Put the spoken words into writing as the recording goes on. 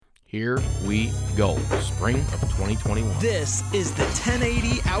Here we go. Spring of 2021. This is the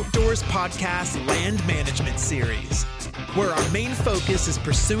 1080 Outdoors Podcast Land Management Series, where our main focus is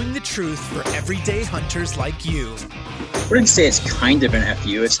pursuing the truth for everyday hunters like you. I wouldn't say it's kind of an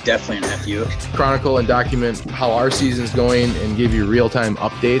FU. It's definitely an FU. Chronicle and document how our season's going and give you real-time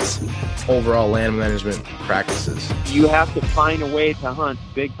updates, overall land management practices. You have to find a way to hunt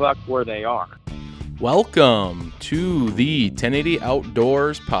big buck where they are. Welcome to the 1080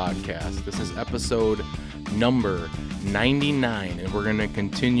 Outdoors Podcast. This is episode number 99, and we're going to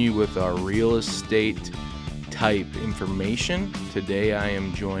continue with our real estate type information. Today I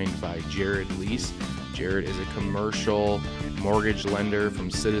am joined by Jared Lease. Jared is a commercial mortgage lender from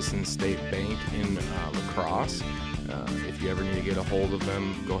Citizens State Bank in La Crosse. If you ever need to get a hold of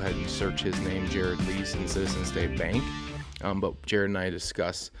him, go ahead and search his name, Jared Lease, in Citizens State Bank. But Jared and I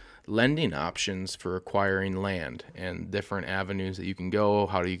discuss lending options for acquiring land and different avenues that you can go,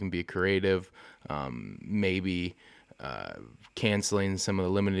 how you can be creative, maybe canceling some of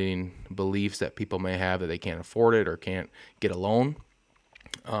the limiting beliefs that people may have that they can't afford it or can't get a loan.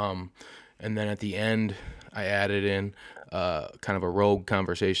 And then at the end, I added in kind of a rogue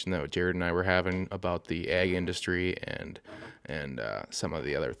conversation that Jared and I were having about the ag industry and some of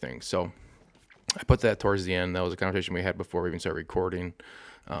the other things. So I put that towards the end. That was a conversation we had before we even started recording,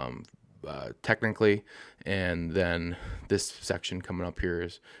 technically. And then this section coming up here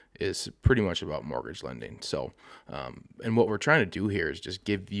is pretty much about mortgage lending. So, and what we're trying to do here is just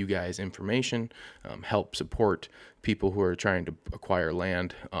give you guys information, help support people who are trying to acquire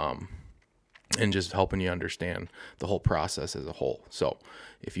land, and just helping you understand the whole process as a whole. So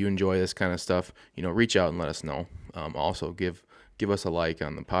if you enjoy this kind of stuff, reach out and let us know. Also give us a like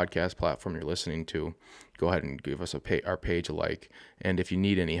on the podcast platform you're listening to. Go ahead and give us our page a like. And if you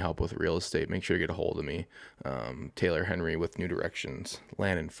need any help with real estate, make sure you get a hold of me, Taylor Henry with New Directions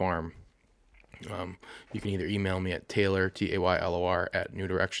Land and Farm. You can either email me at Taylor, Taylor, at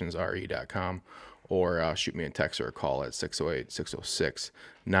newdirectionsre.com, or shoot me a text or a call at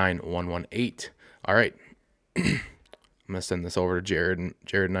 608-606-9118. All right. I'm going to send this over to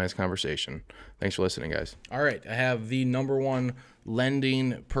Jared and I's conversation. Thanks for listening, guys. All right. I have the number one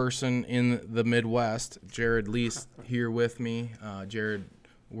lending person in the Midwest, Jared Lease, here with me. Jared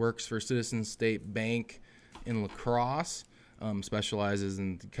works for Citizens State Bank in La Crosse, specializes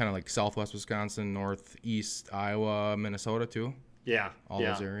in kind of like southwest Wisconsin, northeast Iowa, Minnesota too. Yeah, all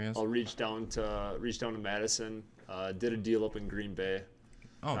those areas. I'll reach down to Madison. Did a deal up in Green Bay.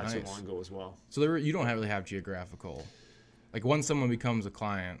 Oh, not nice. too long ago as well. So you don't really have geographical. Like once someone becomes a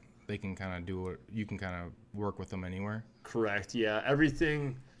client, they can kind of do it. You can kind of work with them anywhere. Correct. Yeah.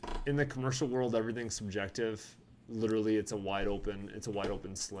 Everything in the commercial world, everything's subjective. Literally, it's a wide open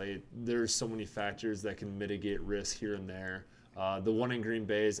slate. There's so many factors that can mitigate risk here and there. The one in Green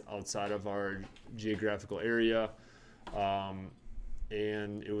Bay is outside of our geographical area.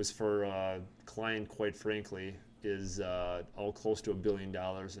 And it was for a client, quite frankly, is all close to $1 billion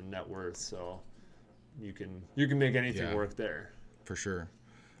in net worth. So you can make anything work there. For sure.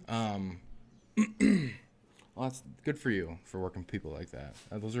 Well, that's good for you for working with people like that.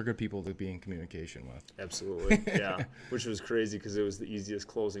 Those are good people to be in communication with. Absolutely, yeah. Which was crazy because it was the easiest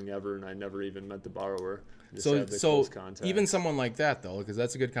closing ever, and I never even met the borrower. So even someone like that, though, because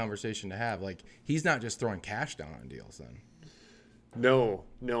that's a good conversation to have. Like, he's not just throwing cash down on deals then. No,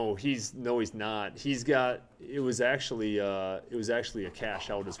 he's not. It was actually a cash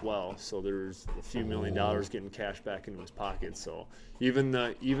out as well. So there's a few $1 million getting cash back into his pocket. So even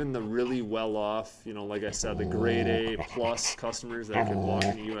the really well off, like I said, the grade A plus customers that could walk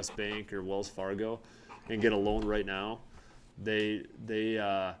into U.S. Bank or Wells Fargo and get a loan right now, they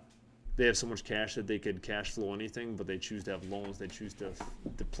have so much cash that they could cash flow anything, but they choose to have loans. They choose to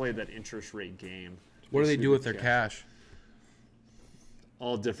play that interest rate game. What do they do with their cash?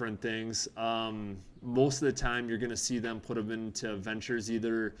 All different things. Most of the time, you're going to see them put them into ventures.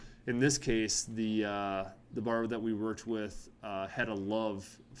 Either, in this case, the borrower that we worked with had a love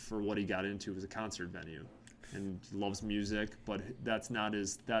for what he got into. It was a concert venue, and loves music. But that's not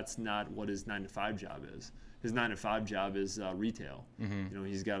what his 9-to-5 job is. His 9-to-5 job is retail. Mm-hmm.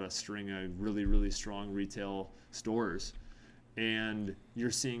 He's got a string of really, really strong retail stores. And you're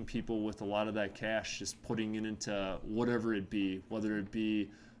seeing people with a lot of that cash just putting it into whatever it be, whether it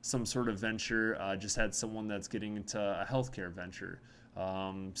be some sort of venture. Just had someone that's getting into a healthcare venture,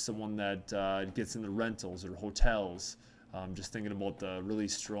 someone that gets into rentals or hotels. Just thinking about the really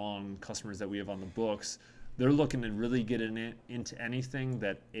strong customers that we have on the books. They're looking to really get into anything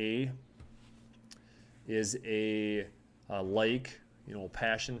that is a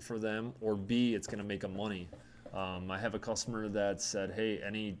passion for them, or B, it's going to make them money. I have a customer that said, hey,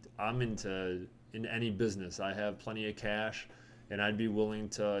 I'm in any business. I have plenty of cash, and I'd be willing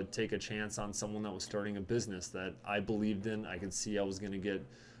to take a chance on someone that was starting a business that I believed in. I could see I was going to get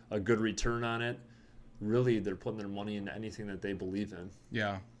a good return on it. Really, they're putting their money into anything that they believe in.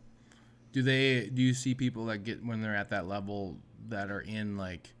 Yeah. Do you see people that get, when they're at that level, that are in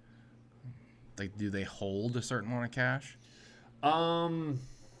like do they hold a certain amount of cash? Do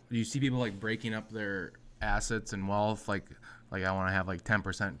you see people like breaking up their assets and wealth, like I want to have like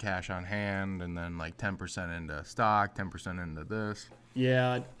 10% cash on hand and then like 10% into stock, 10% into this?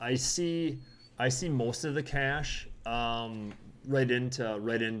 Yeah, I see most of the cash right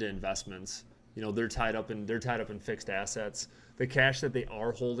into investments. You know, they're tied up in fixed assets. The cash that they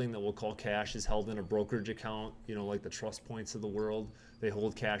are holding, that we'll call cash, is held in a brokerage account, you know, like the Trust Points of the world. They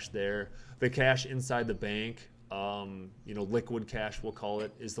hold cash there. The cash inside the bank, you know, liquid cash, we'll call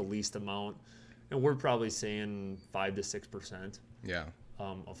it, is the least amount. And we're probably saying 5 to 6%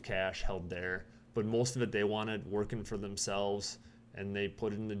 of cash held there. But most of it they wanted working for themselves, and they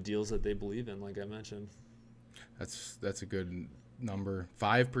put it in the deals that they believe in, like I mentioned. That's a good number.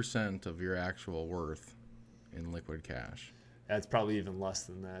 5% of your actual worth in liquid cash. That's probably even less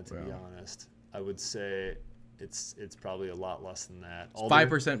than that, to be honest. I would say it's probably a lot less than that.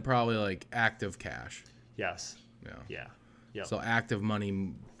 5% probably like active cash. Yes. Yeah. Yeah. Yep. So active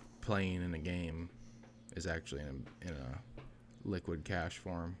money playing in a game is actually in a liquid cash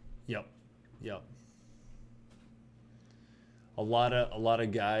form. Yep. A lot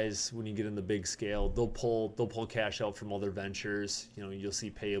of guys, when you get in the big scale, they'll pull cash out from other ventures. You know, you'll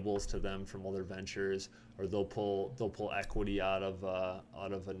see payables to them from other ventures, or they'll pull equity out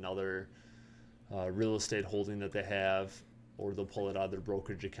of another real estate holding that they have, or they'll pull it out of their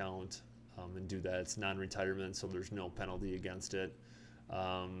brokerage account and do that. It's non-retirement, so there's no penalty against it.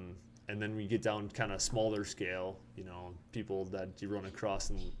 And then we get down kind of smaller scale, you know, people that you run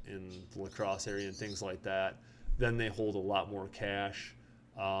across in the lacrosse area and things like that. Then they hold a lot more cash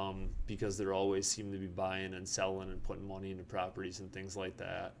because they always seem to be buying and selling and putting money into properties and things like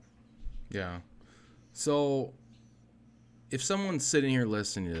that. Yeah. So if someone's sitting here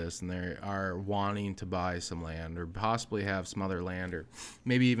listening to this and they are wanting to buy some land or possibly have some other land, or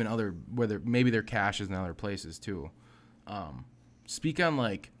maybe even maybe their cash is in other places too, speak on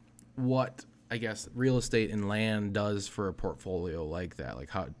like what I guess real estate and land does for a portfolio like that, like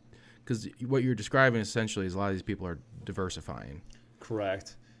how. Because what you're describing essentially is a lot of these people are diversifying.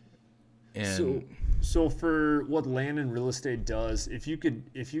 Correct. And so for what land and real estate does, if you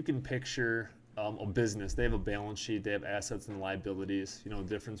can picture a business, they have a balance sheet, they have assets and liabilities. You know, the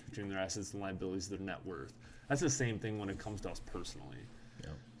difference between their assets and liabilities is their net worth. That's the same thing when it comes to us personally. Yeah.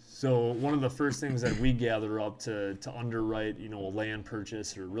 So one of the first things that we gather up to underwrite, you know, a land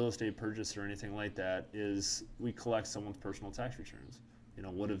purchase or real estate purchase or anything like that is we collect someone's personal tax returns. You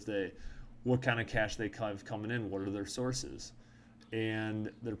know, what kind of cash they have coming in, what are their sources,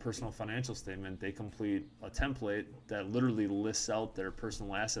 and their personal financial statement. They complete a template that literally lists out their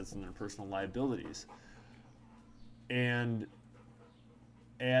personal assets and their personal liabilities. And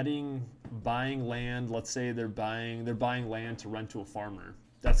buying land, let's say they're buying land to rent to a farmer.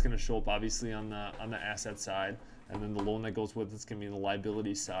 That's going to show up obviously on the asset side, and then the loan that goes with it's going to be on the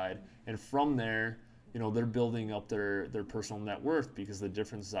liability side. And from there, you know, they're building up their personal net worth, because the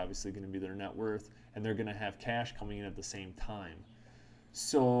difference is obviously going to be their net worth, and they're going to have cash coming in at the same time.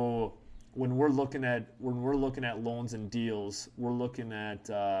 So when we're looking at loans and deals, we're looking at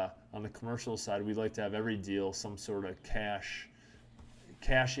on the commercial side, we'd like to have every deal some sort of cash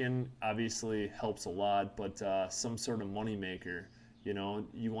in. Obviously helps a lot, but some sort of money maker. You know,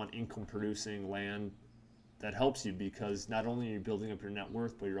 you want income producing land that helps you, because not only are you building up your net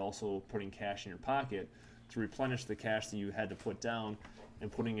worth, but you're also putting cash in your pocket to replenish the cash that you had to put down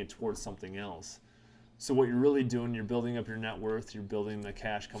and putting it towards something else. So what you're really doing, you're building up your net worth, you're building the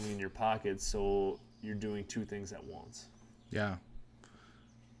cash coming in your pocket, so you're doing two things at once. Yeah.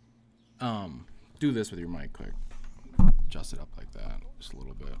 Do this with your mic quick. Adjust it up like that, just a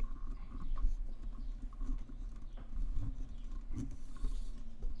little bit.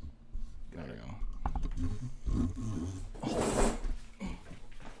 There we go.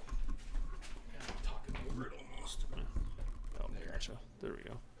 Talking over it almost. Oh, gotcha. There we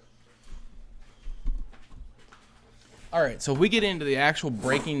go. All right, so if we get into the actual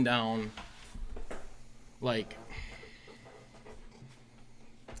breaking down, like,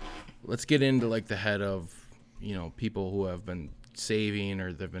 let's get into like the head of, you know, people who have been saving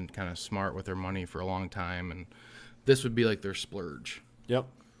or they've been kind of smart with their money for a long time, and this would be like their splurge. Yep.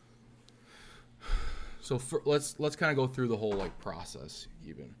 So let's kind of go through the whole like process,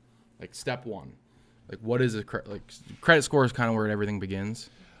 even like step one. Like, what is credit score is kind of where everything begins.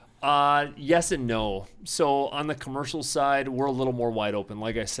 Yes and no. So on the commercial side, we're a little more wide open.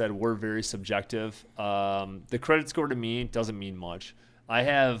 Like I said, we're very subjective. The credit score to me doesn't mean much. I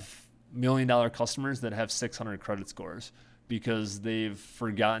have $1 million customers that have 600 credit scores because they've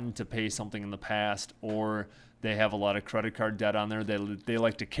forgotten to pay something in the past, or they have a lot of credit card debt on there they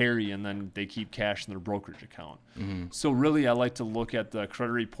like to carry, and then they keep cash in their brokerage account. Mm-hmm. So really, I like to look at the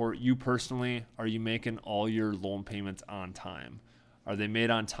credit report. You personally, are you making all your loan payments on time? Are they made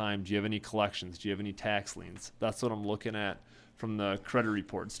on time? Do you have any collections? Do you have any tax liens? That's what I'm looking at from the credit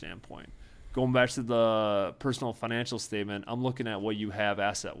report standpoint. Going back to the personal financial statement, I'm looking at what you have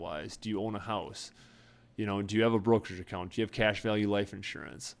asset-wise. Do you own a house? Do you have a brokerage account? Do you have cash value life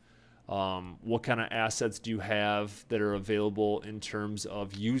insurance? What kind of assets do you have that are available in terms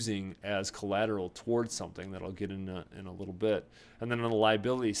of using as collateral towards something that I'll get in a little bit? And then on the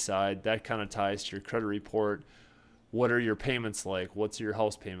liability side, that kind of ties to your credit report. What are your payments like? What's your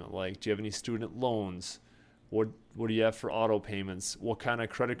house payment like? Do you have any student loans? What do you have for auto payments? What kind of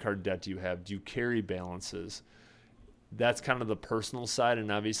credit card debt do you have? Do you carry balances? That's kind of the personal side. And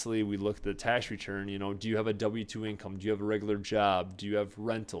obviously we look at the tax return. Do you have a W-2 income? Do you have a regular job? Do you have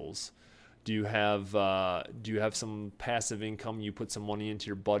rentals? Do you have some passive income? You put some money into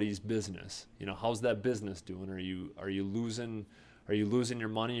your buddy's business. How's that business doing? Are you losing your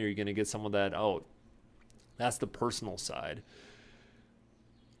money? Or are you going to get some of that out? That's the personal side.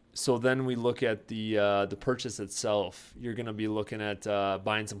 So then we look at the purchase itself. You're going to be looking at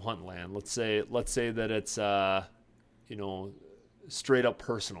buying some hunt land. Let's say that it's straight up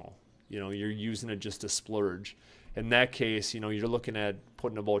personal. You're using it just to splurge. In that case, you're looking at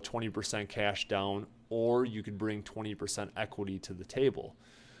putting about 20% cash down, or you could bring 20% equity to the table.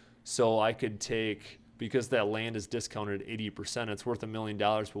 So I could take, because that land is discounted at 80%, it's worth $1 million,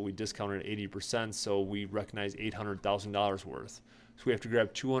 but we discounted at 80%, so we recognize $800,000 worth. So we have to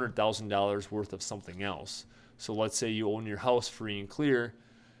grab $200,000 worth of something else. So let's say you own your house free and clear,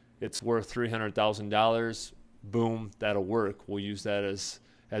 it's worth $300,000. Boom, that'll work. We'll use that as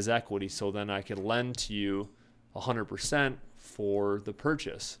equity. So then I could lend to you 100% for the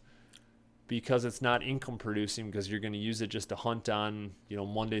purchase, because it's not income producing, because you're going to use it just to hunt on,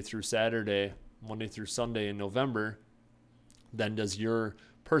 Monday through Sunday in November. Then does your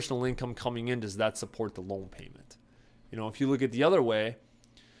personal income coming in, does that support the loan payment? If you look at the other way,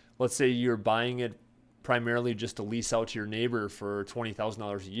 let's say you're buying it primarily just to lease out to your neighbor for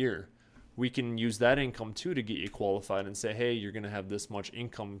 $20,000 a year. We can use that income too to get you qualified and say, hey, you're going to have this much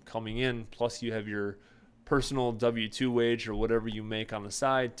income coming in, plus you have your personal W-2 wage or whatever you make on the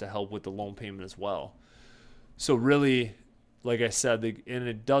side to help with the loan payment as well. So really, like I said, and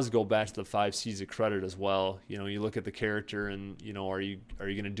it does go back to the 5 C's of credit as well. You look at the character and, are you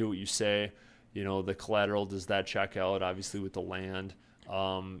going to do what you say? The collateral, does that check out? Obviously with the land.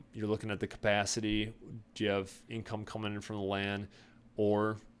 You're looking at the capacity. Do you have income coming in from the land?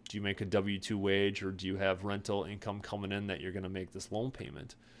 Or do you make a W-2 wage, or do you have rental income coming in that you're going to make this loan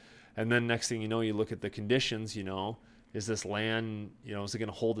payment? And then next thing you know, you look at the conditions, is this land, is it going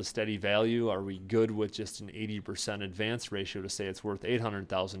to hold a steady value? Are we good with just an 80% advance ratio to say it's worth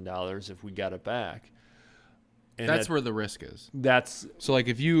 $800,000 if we got it back? And that's where the risk is. So like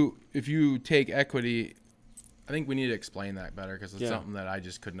if you take equity, I think we need to explain that better, because it's something that I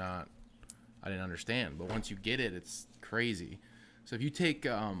didn't understand. But once you get it, it's crazy. So if you take,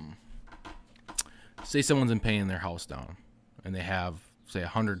 say someone's been paying their house down and they have, say,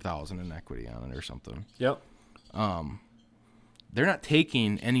 $100,000 in equity on it or something. Yep. They're not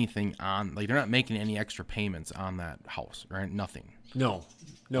taking anything on, like they're not making any extra payments on that house, right? Nothing. No.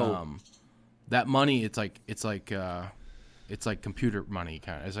 That money, it's like computer money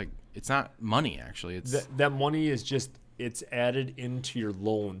kind of. It's not money actually. It's that money is just, it's added into your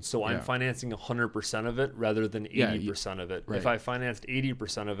loan. So I'm financing 100% of it rather than 80% of it. Right. If I financed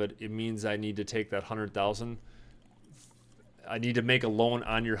 80% of it, it means I need to take that $100,000. I need to make a loan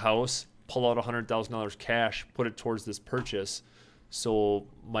on your house, pull out $100,000 cash, put it towards this purchase, so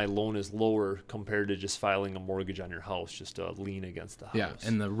my loan is lower compared to just filing a mortgage on your house, just a lien against the house. Yeah,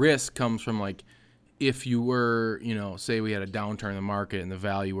 and the risk comes from if you were, say we had a downturn in the market and the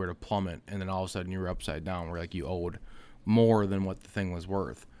value were to plummet, and then all of a sudden you were upside down, where you owed more than what the thing was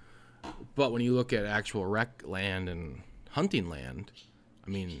worth. But when you look at actual rec land and hunting land,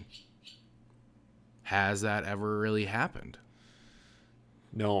 has that ever really happened?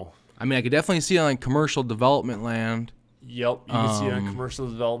 No. I could definitely see it on commercial development land. Yep, you can see it on commercial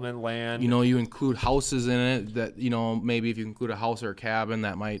development land. You include houses in it that, maybe if you include a house or a cabin,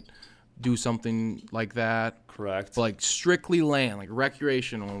 that might do something like that. Correct. But like strictly land, like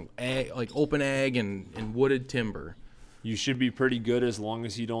recreational, like open ag and wooded timber. You should be pretty good as long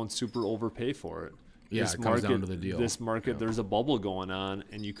as you don't super overpay for it. Yeah, it comes down to the deal. This market, there's a bubble going on,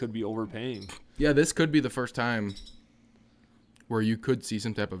 and you could be overpaying. Yeah, this could be the first time where you could see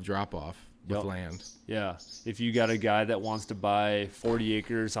some type of drop-off with Yep. land. Yeah. If you got a guy that wants to buy 40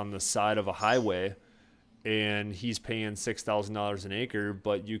 acres on the side of a highway, and he's paying $6,000 an acre,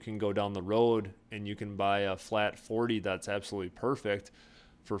 but you can go down the road and you can buy a flat 40 that's absolutely perfect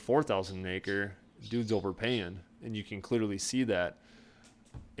for $4,000 an acre, dude's overpaying, and you can clearly see that.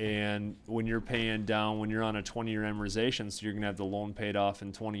 And when you're paying down, when you're on a 20-year amortization, so you're going to have the loan paid off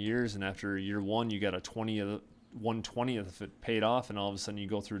in 20 years, and after year one, you got 1/20th of it paid off, and all of a sudden you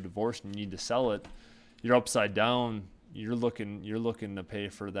go through a divorce and you need to sell it, you're upside down. You're looking to pay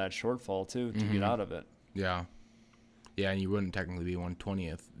for that shortfall too to get out of it. Yeah. Yeah, and you wouldn't technically be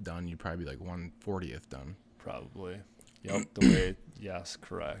 1/20th done. You'd probably be like 1/40th done. Probably. Yep. The way. Yes.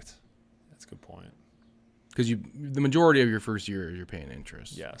 Correct. That's a good point. Because the majority of your first year you're paying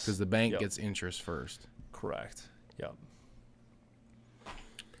interest. Yes. Because the bank Yep. gets interest first. Correct. Yep.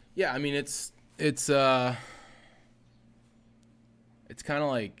 Yeah, I mean it's kind of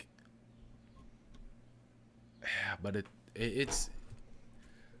like, yeah, but it's.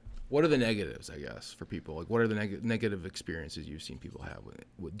 What are the negatives, I guess, for people? Like, what are the negative experiences you've seen people have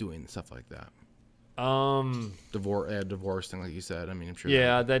with doing stuff like that? Divorce thing, like you said. I mean, I'm sure.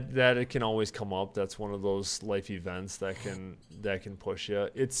 Yeah, that it can always come up. That's one of those life events that can push you.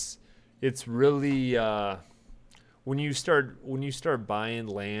 It's really when you start buying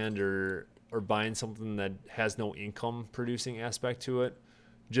land or buying something that has no income producing aspect to it,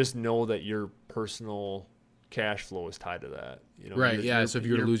 just know that your personal cash flow is tied to that. You know, Right. Yeah. So if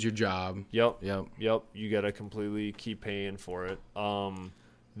you were to lose your job. Yep. Yep. You got to completely keep paying for it.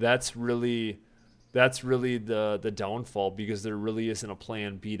 That's really the downfall, because there really isn't a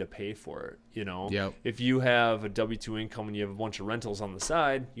plan B to pay for it. You know, Yep. If you have a W-2 income and you have a bunch of rentals on the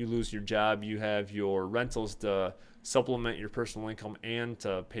side, you lose your job, you have your rentals to supplement your personal income and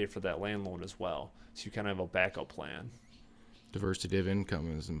to pay for that land loan as well. So you kind of have a backup plan. Diversity of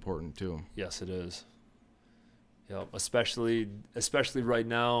income is important too. Yes, it is. Yep. Especially right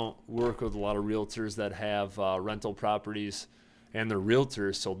now, we work with a lot of realtors that have rental properties, and they're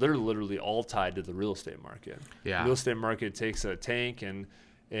realtors, so they're literally all tied to the real estate market. Yeah. The real estate market takes a tank, and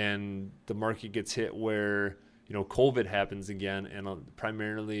the market gets hit where, you know, COVID happens again, and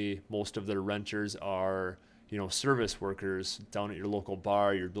primarily most of their renters are, you know, service workers down at your local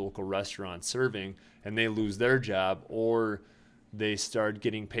bar, your local restaurant serving, and they lose their job, or they start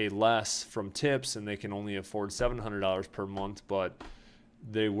getting paid less from tips and they can only afford $700 per month, but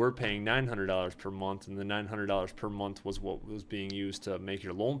they were paying $900 per month, and the $900 per month was what was being used to make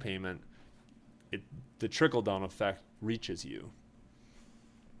your loan payment. The trickle-down effect reaches you.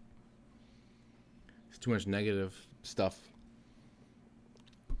 It's too much negative stuff.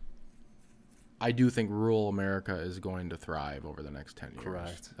 I do think rural America is going to thrive over the next 10 years.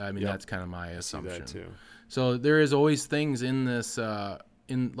 Correct. I mean, Yep. that's kind of my assumption. I see that too. So there is always things in this,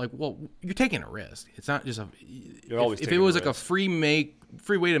 well, you're taking a risk. It's not just You're always if it taking a was like a risk. free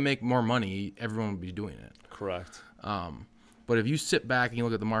way to make more money, everyone would be doing it. Correct. But if you sit back and you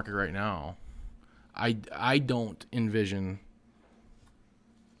look at the market right now, I don't envision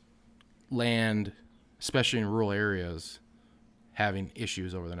land, especially in rural areas, having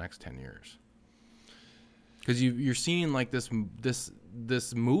issues over the next 10 years. Because you're seeing like this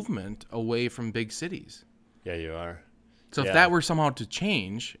movement away from big cities. Yeah, you are. So if Yeah. that were somehow to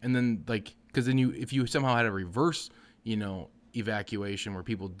change, and then because then if you somehow had a reverse, evacuation where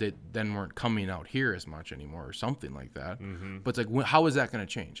people weren't coming out here as much anymore or something like that. Mm-hmm. But it's like, how is that going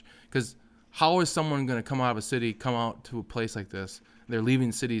to change? Because how is someone going to come out of a city, come out to a place like this? They're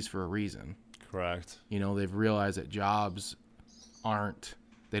leaving cities for a reason. Correct. They've realized that jobs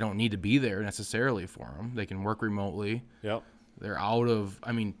they don't need to be there necessarily for them. They can work remotely. Yep. They're out of,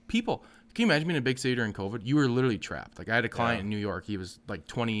 people. Can you imagine being in a big city during COVID? You were literally trapped. Like I had a client in New York. He was like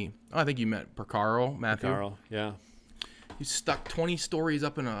 20. I think you met Percaro, Matthew. Percaro, yeah. He's stuck 20 stories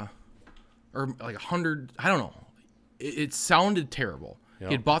up in or like 100. I don't know. It sounded terrible. Yep.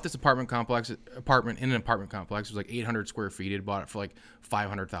 He had bought this apartment in an apartment complex. It was like 800 square feet. He had bought it for like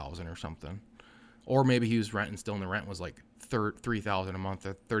 $500,000 or something. Or maybe he was renting still, and the rent was like $3,000 a month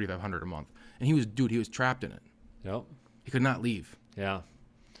or $3,500 a month. And he was trapped in it. Yep. He could not leave. Yeah.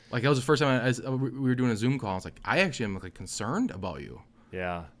 Like that was the first time we were doing a Zoom call. I was like, I actually am like concerned about you.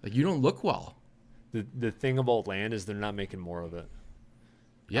 Yeah. Like you don't look well. The thing about land is they're not making more of it.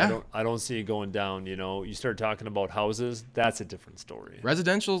 Yeah. I don't see it going down. You start talking about houses, that's a different story.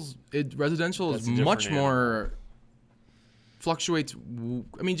 Residential That's is a different much animal. more fluctuates.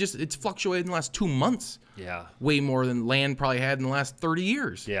 I mean, it's fluctuated in the last 2 months. Yeah. Way more than land probably had in the last 30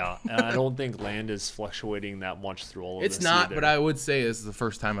 years. Yeah, and I don't think land is fluctuating that much through all of It's this not, either. but I would say this is the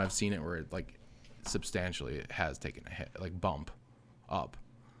first time I've seen it where it like substantially it has taken a hit, like bump up.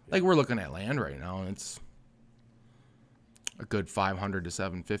 Like we're looking at land right now, and it's a good 500 to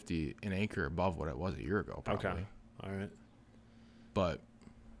 750 an acre above what it was a year ago, probably. Okay. All right. But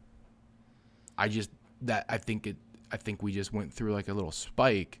I think we just went through like a little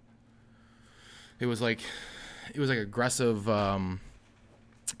spike. It was like aggressive.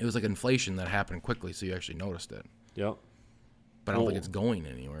 It was like inflation that happened quickly, so you actually noticed it. Yep. But I don't think Well- it's going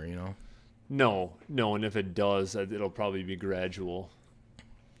anywhere, you know. No, and if it does, it'll probably be gradual.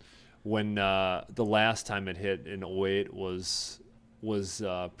 When the last time it hit in 08 was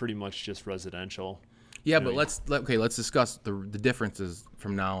pretty much just residential. Yeah, You but know, let's discuss the differences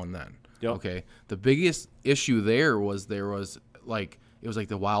from now and then. Yep. Okay, the biggest issue there was like it was like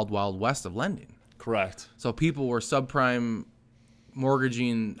the wild west of lending. Correct. So people were subprime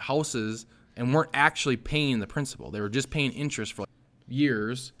mortgaging houses and weren't actually paying the principal. They were just paying interest for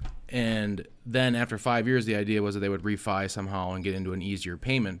years. And then after 5 years, the idea was that they would refi somehow and get into an easier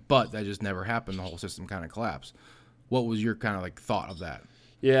payment. But that just never happened. The whole system kind of collapsed. What was your kind of like thought of that?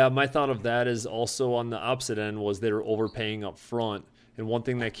 Yeah, my thought of that is also on the opposite end was they were overpaying up front. And one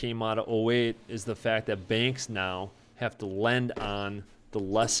thing that came out of 08 is the fact that banks now have to lend on the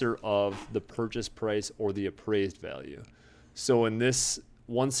lesser of the purchase price or the appraised value. So in this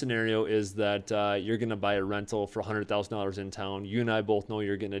one scenario is that you're going to buy a rental for $100,000 in town. You and I both know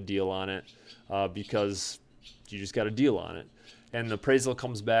you're getting a deal on it because you just got a deal on it. And the appraisal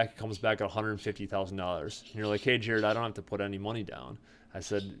comes back at $150,000. And you're like, hey, Jared, I don't have to put any money down. I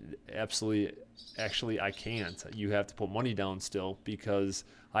said, absolutely. Actually, I can't. You have to put money down still because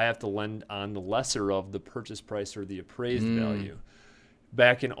I have to lend on the lesser of the purchase price or the appraised value.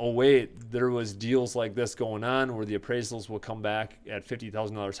 Back in 08, there was deals like this going on where the appraisals would come back at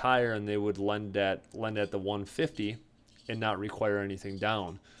 $50,000 higher and they would lend at the 150 and not require anything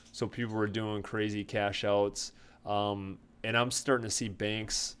down. So people were doing crazy cash outs. And I'm starting to see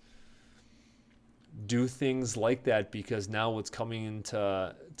banks do things like that because now what's coming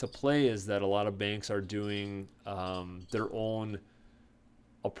into play is that a lot of banks are doing their own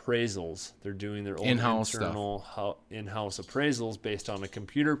appraisals. They're doing their own In-house internal in-house appraisals based on a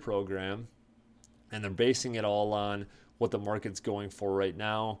computer program, and they're basing it all on what the market's going for right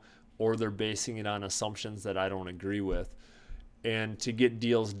now, or they're basing it on assumptions that I don't agree with. And to get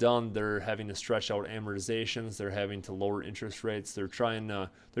deals done, they're having to stretch out amortizations. They're having to lower interest rates. They're trying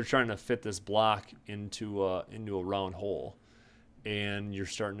to fit this block into a round hole, and you're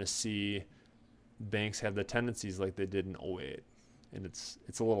starting to see banks have the tendencies like they did in 08. And it's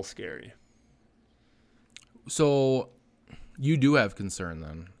a little scary. So you do have concern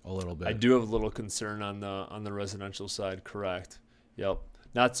then a little bit. I do have a little concern on the residential side, correct. Yep.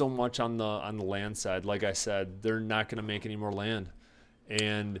 Not so much on the land side. Like I said, they're not going to make any more land.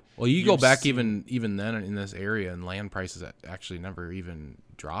 And Well, you go back see- even then in this area, and land prices actually never even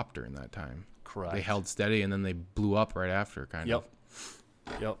dropped during that time. Correct. They held steady, and then they blew up right after, kind of.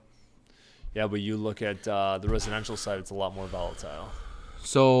 Yep. Yeah, but you look at the residential side, it's a lot more volatile.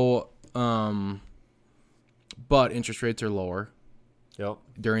 So, but interest rates are lower. Yep.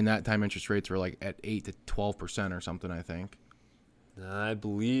 During that time, interest rates were like at 8 to 12% or something, I think. I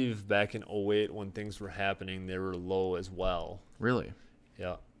believe back in 08 when things were happening, they were low as well. Really?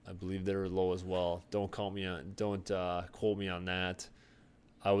 Yeah, I believe they were low as well. Don't quote me on that.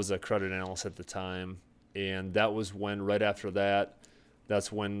 I was a credit analyst at the time, and that was when right after that,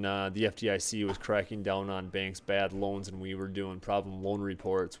 that's when the FDIC was cracking down on banks' bad loans, and we were doing problem loan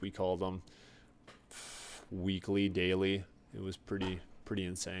reports. We called them weekly, daily. It was pretty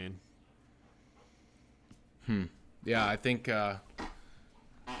insane. Yeah, I think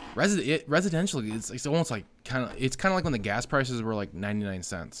residential, it's almost like kind of like when the gas prices were like 99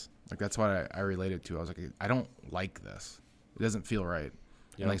 cents. Like that's what I related to. I was like, I don't like this. It doesn't feel right.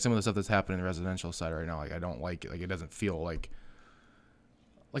 And like some of the stuff that's happening in the residential side right now, like I don't like it. Like it doesn't feel like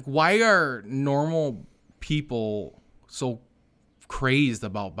why are normal people so crazed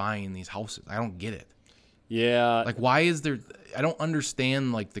about buying these houses? I don't get it. Yeah. Like why is there? I don't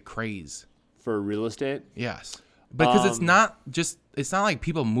understand like the craze. For real estate? Yes. Because it's not like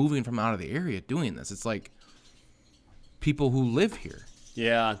people moving from out of the area doing this. It's like people who live here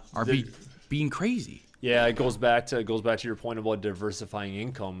Yeah. are being crazy. Yeah, it goes back to your point about diversifying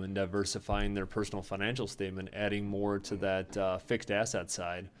income and diversifying their personal financial statement, adding more to that fixed asset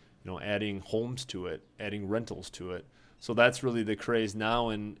side, adding homes to it, adding rentals to it. So that's really the craze now,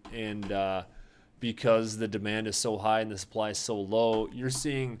 and because the demand is so high and the supply is so low,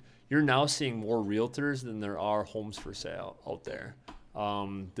 you're now seeing more realtors than there are homes for sale out there.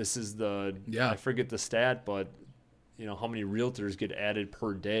 This is I forget the stat, but how many realtors get added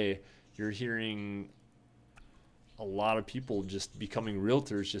per day. You're hearing a lot of people just becoming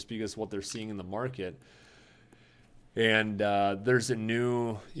realtors just because of what they're seeing in the market. And there's a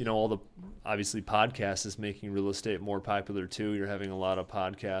new, all the obviously podcasts is making real estate more popular too. You're having a lot of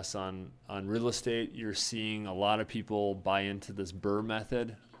podcasts on real estate. You're seeing a lot of people buy into this BRRRR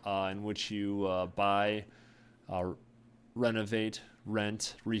method, in which you buy, renovate,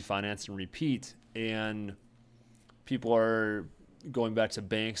 rent, refinance, and repeat. And people are going back to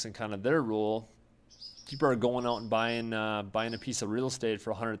banks and kind of their rule. People are going out and buying a piece of real estate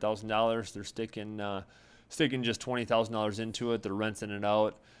for $100,000. They're sticking just $20,000 into it. They're renting it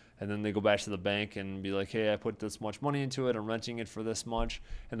out, and then they go back to the bank and be like, "Hey, I put this much money into it. I'm renting it for this much."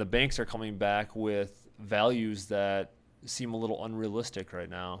 And the banks are coming back with values that seem a little unrealistic right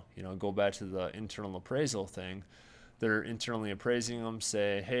now. Go back to the internal appraisal thing. They're internally appraising them,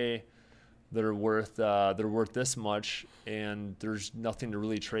 say, "Hey, they're worth this much," and there's nothing to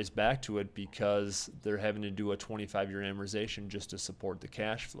really trace back to it because they're having to do a 25-year amortization just to support the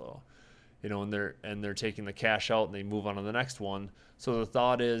cash flow. And they're taking the cash out and they move on to the next one. So the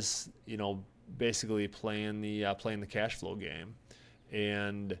thought is, basically playing the cash flow game,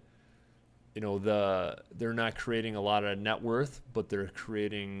 and they're not creating a lot of net worth, but they're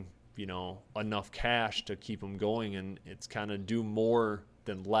creating enough cash to keep them going, and it's kind of do more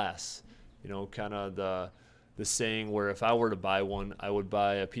than less. Kind of the saying where if I were to buy one, I would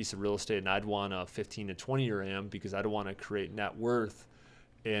buy a piece of real estate and I'd want a 15 to 20 year AM because I'd want to create net worth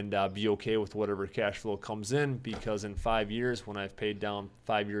and be okay with whatever cash flow comes in, because in 5 years, when I've paid down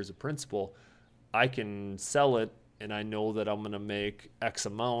 5 years of principal, I can sell it and I know that I'm going to make X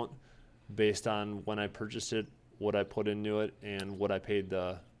amount based on when I purchased it, what I put into it, and what I paid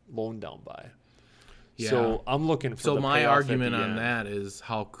the loan down by. Yeah. So I'm looking for. So my argument on that is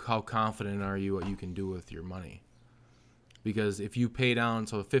how confident are you what you can do with your money? Because if you pay down,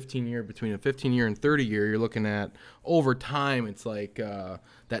 so between a 15 year and 30 year, you're looking at over time. It's like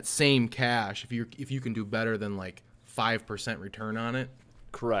that same cash. If you can do better than like 5% return on it,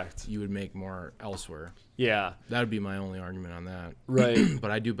 correct, you would make more elsewhere. Yeah, that would be my only argument on that. Right.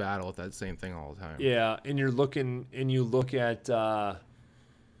 But I do battle with that same thing all the time. Yeah, and you look at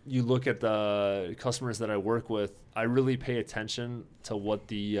the customers that I work with. I really pay attention to what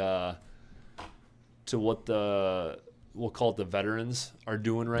we'll call it the veterans are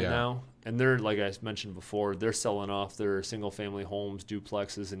doing right now. And they're, like I mentioned before, they're selling off their single family homes,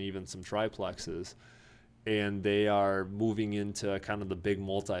 duplexes, and even some triplexes. And they are moving into kind of the big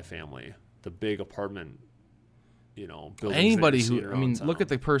multifamily, the big apartment, buildings. Anybody look at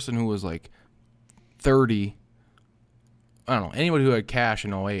the person who was like 30. I don't know, anybody who had cash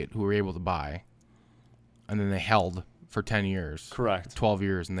in 08 who were able to buy, and then they held for 10 years. Correct. 12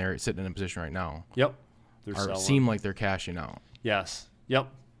 years, and they're sitting in a position right now. Yep. Seem like they're cashing out. Yes. Yep.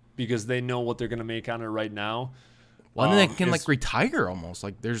 Because they know what they're going to make on it right now. Well, and then they can retire almost.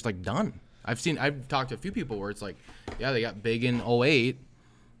 Like they're just done. I've talked to a few people where it's like, yeah, they got big in 08,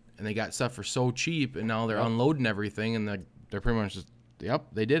 and they got stuff for so cheap, and now they're unloading everything, and they're pretty much just,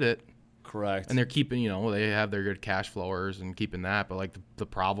 they did it. Correct. And they're keeping, they have their good cash flowers and keeping that, but like the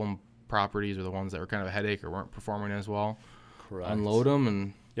problem properties are the ones that were kind of a headache or weren't performing as well. Correct. Unload them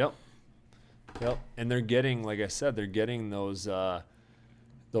and. Yep. And they're getting, like I said, those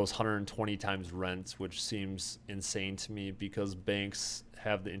 120 times rents, which seems insane to me because banks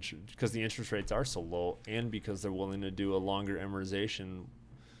have because the interest rates are so low, and because they're willing to do a longer amortization,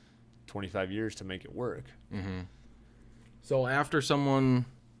 25 years to make it work. Mm-hmm. So after someone.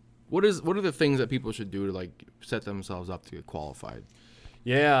 What are the things that people should do to set themselves up to get qualified?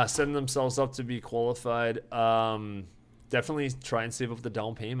 Yeah, setting themselves up to be qualified. Definitely try and save up the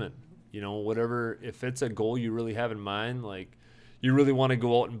down payment. Whatever, if it's a goal you really have in mind, like you really want to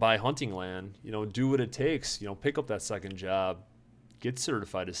go out and buy hunting land, do what it takes. Pick up that second job, get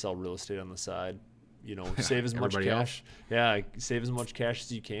certified to sell real estate on the side. Save as much cash. Else. Yeah, save as much cash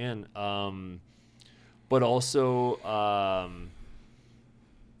as you can. But also.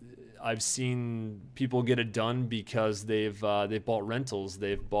 I've seen people get it done because they've bought rentals,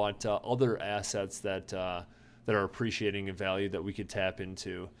 they've bought other assets that that are appreciating in value that we could tap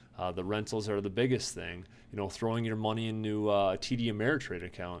into. The rentals are the biggest thing. Throwing your money into a TD Ameritrade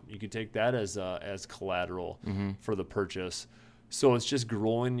account, you could take that as collateral for the purchase. So it's just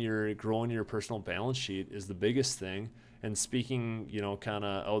growing your personal balance sheet is the biggest thing. And speaking, kind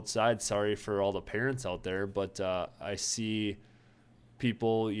of outside, sorry for all the parents out there, but I see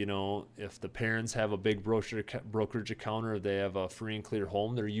people, if the parents have a big brokerage account or they have a free and clear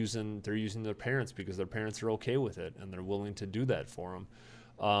home, they're using their parents because their parents are okay with it and they're willing to do that for them.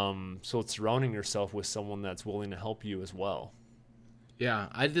 So it's surrounding yourself with someone that's willing to help you as well. Yeah,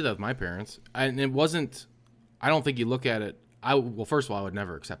 I did that with my parents. And it wasn't, I don't think you look at it. Well, first of all, I would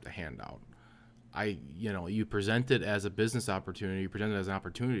never accept a handout. You present it as a business opportunity, you present it as an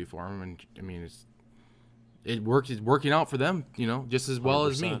opportunity for them. And I mean, it's working out for them, just as well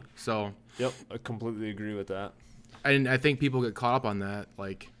 100%. as me. So, yep, I completely agree with that. And I think people get caught up on that.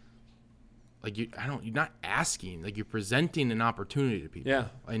 You're not asking, you're presenting an opportunity to people. Yeah.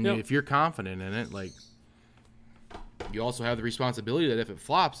 And if you're confident in it, you also have the responsibility that if it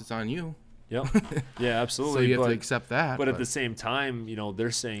flops, it's on you. Yep. Yeah, absolutely. So you have to accept that. But at the same time, they're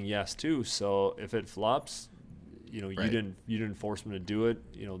saying yes too. So if it flops, Right. you didn't force them to do it.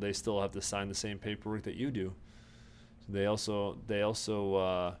 They still have to sign the same paperwork that you do. So they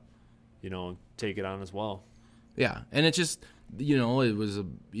also take it on as well. Yeah, and it's just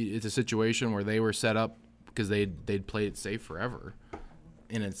it's a situation where they were set up because they'd played it safe forever,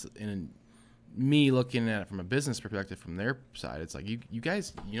 and me looking at it from a business perspective from their side, it's like you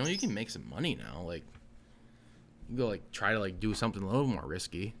guys you can make some money now. You go try to do something a little more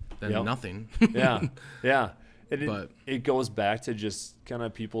risky than nothing. Yeah, yeah. But it goes back to just kind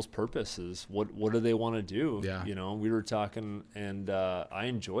of people's purposes. What do they want to do? Yeah. We were talking, and I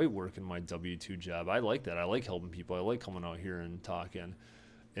enjoy working my W-2 job. I like that. I like helping people. I like coming out here and talking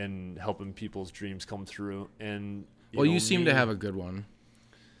and helping people's dreams come through. And you seem to have a good one.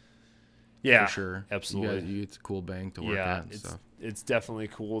 Yeah, for sure. Absolutely. It's a cool bank to work at and stuff. It's definitely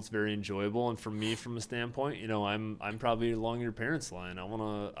cool. It's very enjoyable. And for me, from a standpoint, I'm probably along your parents' line. I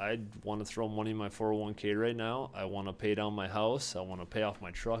want to throw money in my 401k right now. I want to pay down my house. I want to pay off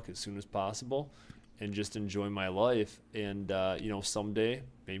my truck as soon as possible and just enjoy my life. And, someday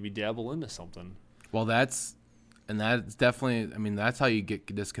maybe dabble into something. Well, that's definitely, that's how you get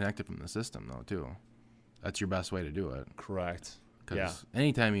disconnected from the system though, too. That's your best way to do it. Correct. Because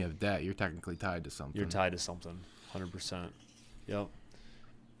anytime you have debt, you're technically tied to something. You're tied to something, 100%. Yep.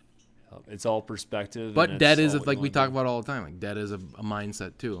 It's all perspective. But debt is, we talk about all the time, debt is a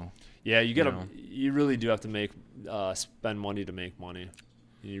mindset too. Yeah, you really do have to spend money to make money.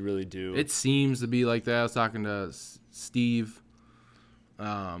 You really do. It seems to be like that. I was talking to Steve,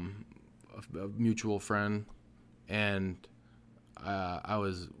 a mutual friend, and we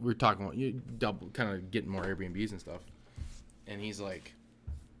were talking about kind of getting more Airbnbs and stuff. And he's like,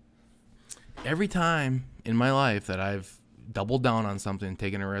 every time in my life that I've doubled down on something,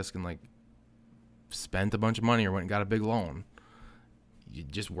 taken a risk, and spent a bunch of money or went and got a big loan, it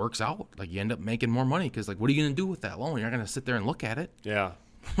just works out. You end up making more money because what are you going to do with that loan? You're not going to sit there and look at it. Yeah.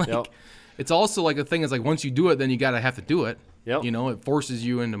 It's also a thing is once you do it, then you got to have to do it. Yep. It forces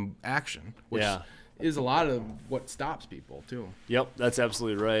you into action, which is a lot of what stops people too. Yep, that's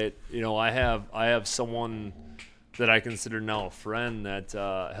absolutely right. I have someone that I consider now a friend that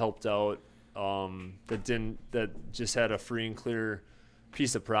helped out that just had a free and clear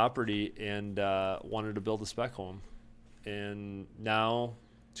piece of property and wanted to build a spec home. And now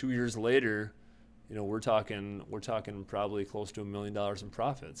 2 years later, we're talking probably close to $1 million in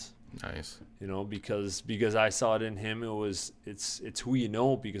profits. Nice. Because I saw it in him. It's who you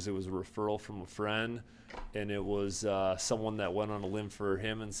know, because it was a referral from a friend. And it was someone that went on a limb for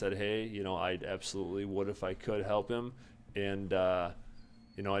him and said, hey, I absolutely would if I could help him. And,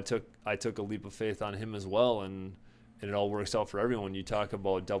 I took a leap of faith on him as well. And it all works out for everyone. You talk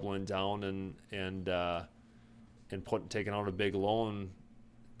about doubling down and taking out a big loan.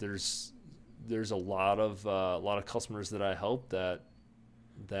 There's a lot of customers that I help that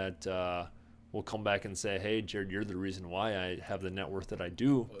will come back and say, hey, Jared, you're the reason why I have the net worth that I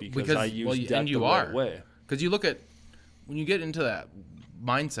do because I use debt the right way. Because you look at, when you get into that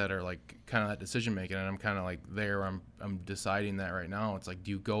mindset or kind of that decision making, and I'm kind of there, I'm deciding that right now. It's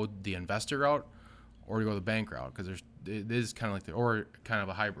do you go the investor route or do you go the bank route? Because it is kind of or kind of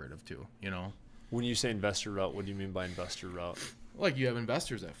a hybrid of two, When you say investor route, what do you mean by investor route? You have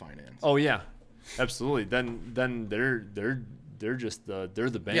investors that finance. Oh yeah, absolutely. Then they're just they're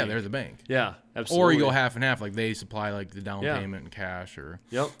the bank. Yeah, they're the bank. Yeah, absolutely. Or you go half and half, they supply the down payment and cash or.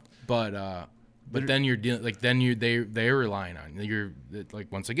 Yep. But But then you're dealing they're relying on you're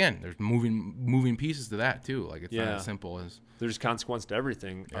like, once again, there's moving pieces to that too. Like it's not as simple as there's consequence to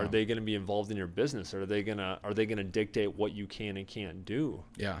everything. Yeah. Are they going to be involved in your business? Are they gonna dictate what you can and can't do?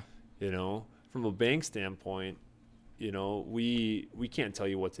 Yeah. From a bank standpoint, we can't tell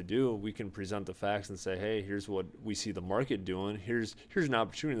you what to do. We can present the facts and say, hey, here's what we see the market doing. Here's an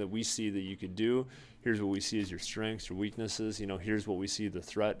opportunity that we see that you could do. Here's what we see as your strengths, your weaknesses. Here's what we see the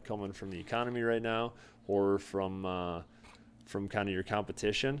threat coming from the economy right now, or from kind of your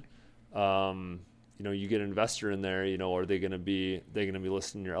competition. You get an investor in there. Are they going to be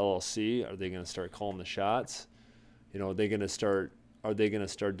listing your LLC? Are they going to start calling the shots? Are they going to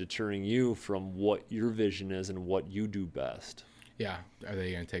start deterring you from what your vision is and what you do best? Yeah. Are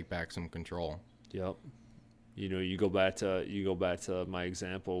they going to take back some control? Yep. You go back to my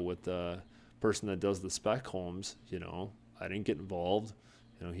example with the person that does the spec homes. I didn't get involved.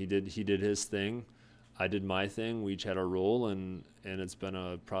 He did his thing. I did my thing. We each had our role, and it's been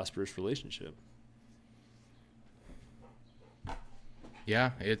a prosperous relationship.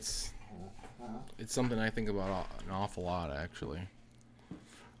 Yeah, it's something I think about an awful lot, actually.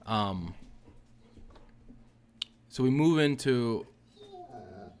 So we move into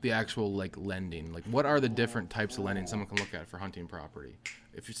the actual lending. What are the different types of lending someone can look at for hunting property?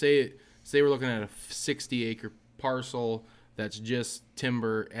 If you say we're looking at a 60-acre parcel that's just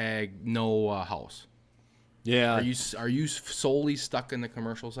timber, ag, no house. Yeah. Are you solely stuck in the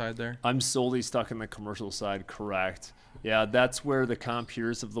commercial side there? I'm solely stuck in the commercial side, correct. Yeah, that's where the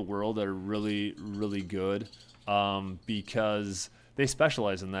Compeers of the world are really, really good, because they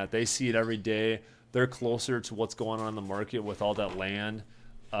specialize in that. They see it every day. They're closer to what's going on in the market with all that land,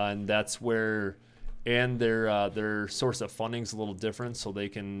 and that's where, and their source of funding is a little different, so they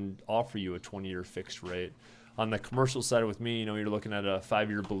can offer you a 20-year fixed rate. On the commercial side with me, you're looking at a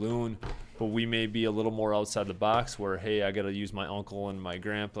 5-year balloon, but we may be a little more outside the box where, hey, I got to use my uncle and my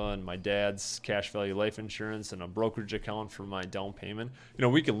grandpa and my dad's cash value life insurance and a brokerage account for my down payment.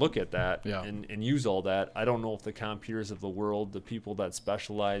 We can look at that and use all that. I don't know if the Compeers of the world, the people that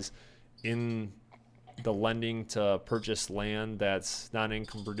specialize in the lending to purchase land that's not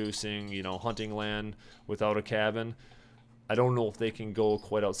income producing, hunting land without a cabin, I don't know if they can go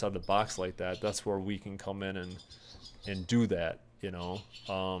quite outside the box like that. That's where we can come in and do that,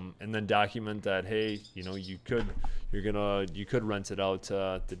 and then document that, hey, you could rent it out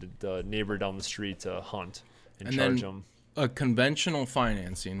to the neighbor down the street to hunt and charge them. A conventional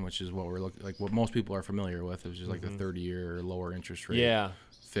financing, which is what we're what most people are familiar with, which is the 30-year or lower interest rate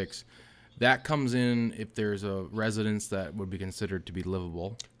fix. That comes in if there's a residence that would be considered to be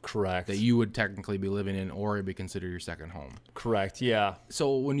livable. Correct. That you would technically be living in, or it'd be considered your second home. Correct, yeah.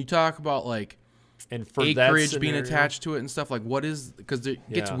 So when you talk about and for acreage being attached to it and stuff, what is, because it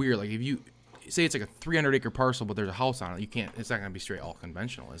gets weird. If you say it's a 300-acre parcel, but there's a house on it, it's not going to be straight all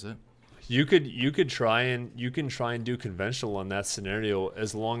conventional, is it? You can try and do conventional on that scenario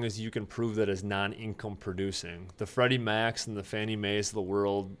as long as you can prove that it's non-income producing. The Freddie Macs and the Fannie Maes of the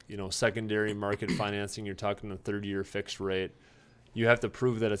world, secondary market financing, you're talking a 30-year fixed rate. You have to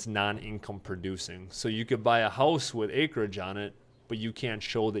prove that it's non-income producing. So you could buy a house with acreage on it, but you can't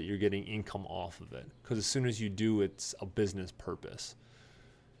show that you're getting income off of it, because as soon as you do, it's a business purpose.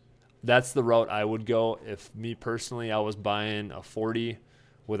 That's the route I would go. If me personally, I was buying a 40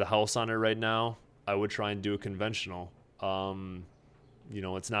 with a house on it right now, I would try and do a conventional.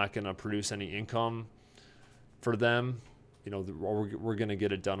 It's not going to produce any income for them. We're going to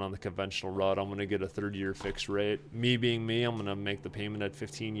get it done on the conventional route. I'm going to get a 30-year fixed rate. Me being me, I'm going to make the payment at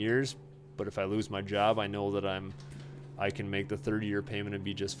 15 years. But if I lose my job, I know that I can make the 30-year payment and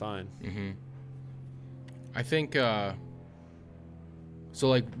be just fine. Mm-hmm. I think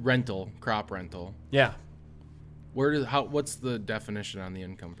crop rental. Yeah. What's the definition on the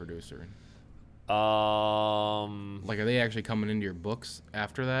income producer? Are they actually coming into your books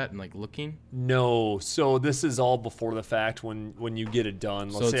after that and looking? No. So this is all before the fact when you get it done.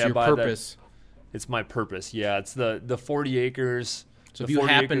 Let's say I buy purpose. It's my purpose. Yeah. It's the 40 acres. So if you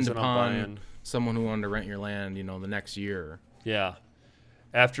happened upon someone who wanted to rent your land, the next year. Yeah.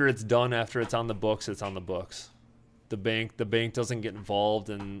 After it's done, after it's on the books, it's on the books. The bank doesn't get involved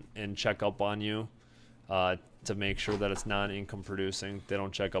and check up on you. To make sure that it's non-income producing. They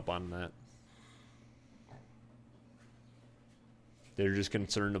don't check up on that. They're just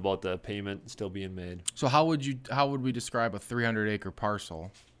concerned about the payment still being made. So how would we describe a 300-acre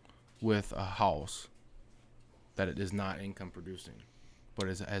parcel with a house that it is not income producing, but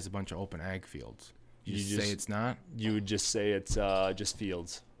it has a bunch of open ag fields? You just say it's not? You would just say it's just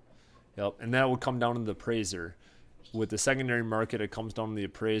fields. Yep. And that would come down to the appraiser. with the secondary market, it comes down to the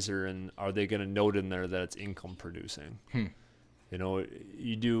appraiser, and are they going to note in there that it's income producing? You know,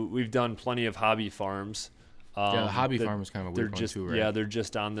 we've done plenty of hobby farms. Yeah, the hobby farm is kind of a weird one too, right? Yeah, they're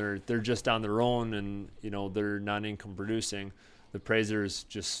just on their own, and you know, they're not income producing. The appraisers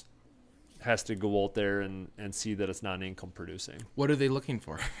just has to go out there and see that it's not income producing. What are they looking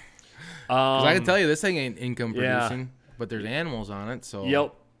for? Because I can tell you this thing ain't income producing, but there's animals on it. So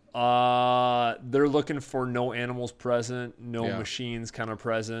yep, they're looking for no animals present, no machines kind of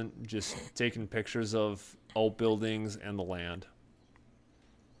present, just taking pictures of outbuildings and the land.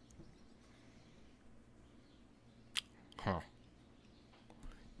 Huh.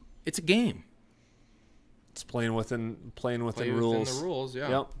 It's a game. It's playing within rules. Within the rules,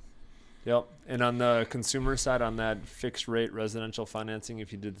 yeah. Yep. And on the consumer side, on that fixed rate residential financing,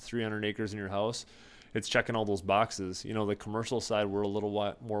 if you did 300 acres in your house, it's checking all those boxes. You know, the commercial side, we're a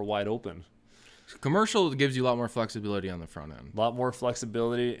little more wide open. Commercial gives you a lot more flexibility on the front end. A lot more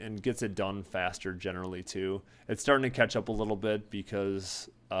flexibility and gets it done faster generally too. It's starting to catch up a little bit because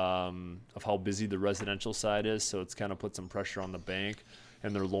of how busy the residential side is. So it's kind of put some pressure on the bank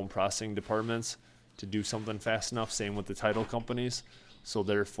and their loan processing departments to do something fast enough. Same with the title companies. So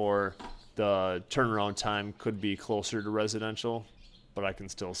therefore, the turnaround time could be closer to residential, but I can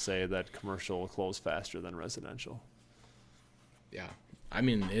still say that commercial will close faster than residential. Yeah, I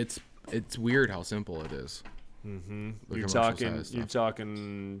mean it's weird how simple it is. Mm-hmm. You're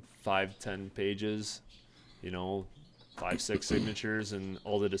talking 5-10 pages, you know, 5-6 signatures, and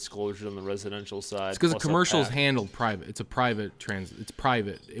all the disclosures on the residential side. It's because the commercial is handled private. It's a private It's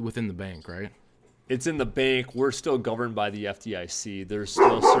private within the bank, right? It's in the bank. We're still governed by the FDIC. There's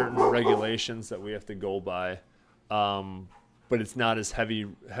still certain regulations that we have to go by, but it's not as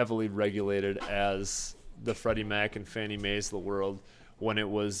heavily regulated as the Freddie Mac and Fannie Mae's of the world when it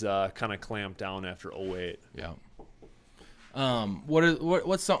was kind of clamped down after 2008. Yeah.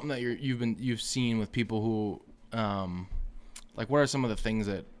 What's something that you've seen with people who, like, what are some of the things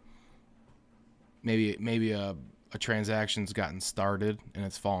that maybe a transaction's gotten started and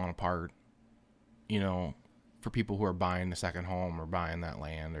it's fallen apart? You know, for people who are buying the second home or buying that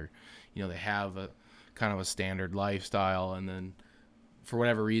land, or, you know, they have a kind of a standard lifestyle, and then for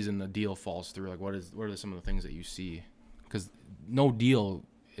whatever reason the deal falls through. Like, what are some of the things that you see? Because no deal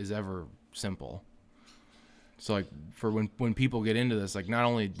is ever simple. So, like, for when people get into this, like, not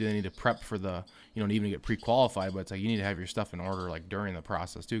only do they need to prep for the, you know, to even get pre-qualified, but it's like you need to have your stuff in order, like, during the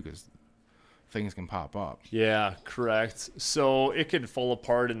process too, because things can pop up. Yeah, correct. So it could fall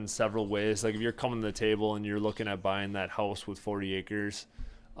apart in several ways. Like, if you're coming to the table and you're looking at buying that house with 40 acres,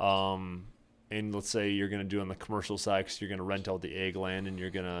 and let's say you're going to do on the commercial side because you're going to rent out the ag land and you're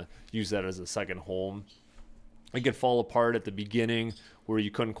going to use that as a second home, it could fall apart at the beginning where you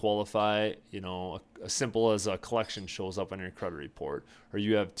couldn't qualify. You know, as simple as a collection shows up on your credit report, or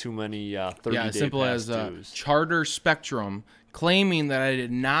you have too many 30-day as simple as dues. Charter Spectrum claiming that I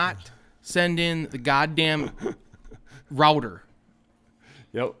did not send in the goddamn router.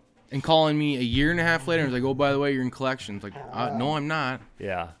 Yep. And calling me a year and a half later and was like, oh, by the way, you're in collections. Like, no, I'm not.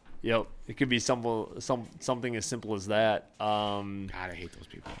 Yeah. Yep. It could be something as simple as that. God, I hate those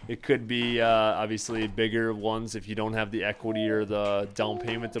people. It could be obviously bigger ones. If you don't have the equity or the down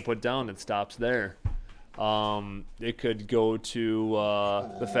payment to put down, it stops there. It could go to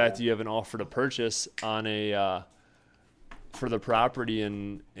the fact that you have an offer to purchase on for the property,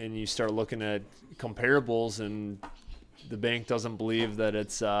 and you start looking at comparables, and the bank doesn't believe that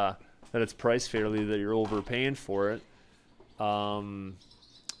it's priced fairly, that you're overpaying for it,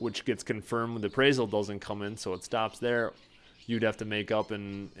 which gets confirmed when the appraisal doesn't come in, so it stops there. You'd have to make up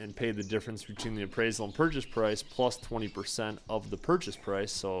and pay the difference between the appraisal and purchase price plus 20% of the purchase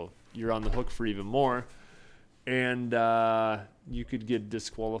price, so you're on the hook for even more. And you could get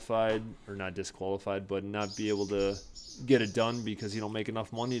disqualified, or not disqualified, but not be able to get it done because you don't make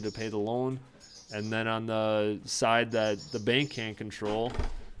enough money to pay the loan. And then on the side that the bank can't control,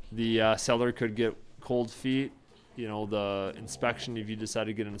 the seller could get cold feet. You know, the inspection, if you decide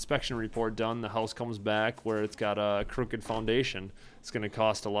to get an inspection report done, the house comes back where it's got a crooked foundation. It's going to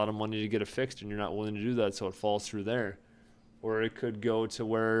cost a lot of money to get it fixed, and you're not willing to do that, so it falls through there. Or it could go to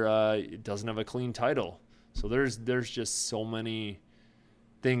where it doesn't have a clean title. So there's just so many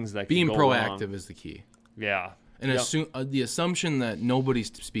things that being can go proactive wrong. Is the key. Yeah. And the assumption that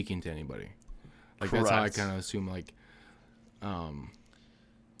nobody's speaking to anybody. Like, correct. That's how I kind of assume, like,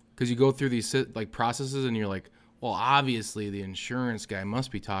 because you go through these like processes and you're like, well, obviously the insurance guy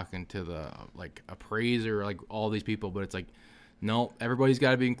must be talking to the like appraiser, like all these people, but it's like, no, everybody's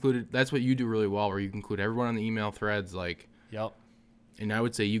got to be included. That's what you do really well, where you include everyone on the email threads, like. Yep. And I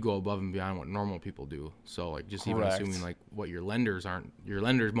would say you go above and beyond what normal people do. So like just even Correct. assuming like what your lenders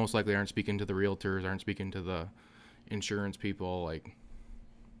most likely aren't speaking to the realtors, aren't speaking to the insurance people. Like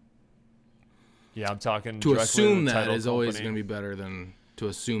Yeah, I'm talking to directly assume with the that title is always company. going to be better than to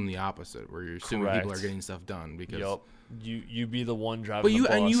assume the opposite, where you're assuming people are Correct. getting stuff done because. Yep. You be the one driving But you the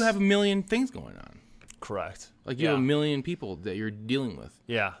bus. and you have a million things going on. Correct. Like you have a million people that you're dealing with.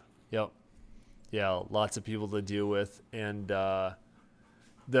 Yeah. Yep. Yeah, lots of people to deal with, and the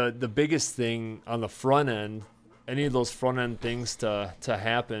biggest thing on the front end, any of those front end things to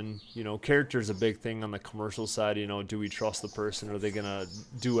happen, character is a big thing on the commercial side. Do we trust the person? Are they gonna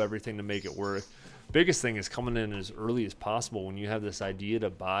do everything to make it work? Biggest thing is coming in as early as possible. When you have this idea to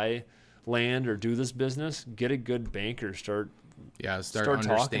buy land or do this business, get a good banker. Start talking to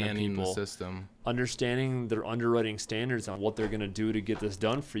understanding the people. system. Understanding their underwriting standards on what they're going to do to get this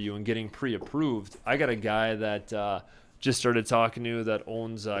done for you and getting pre-approved. I got a guy that just started talking to that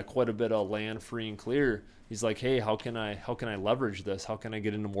owns quite a bit of land free and clear. He's like, hey, how can I leverage this? How can I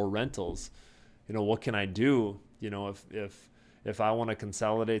get into more rentals? What can I do? If I want to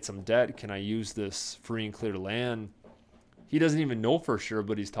consolidate some debt, can I use this free and clear land? He doesn't even know for sure,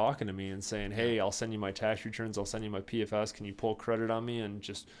 but he's talking to me and saying, hey, I'll send you my tax returns. I'll send you my PFS. Can you pull credit on me and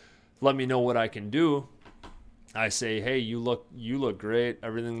just let me know what I can do? I say, hey, you look great.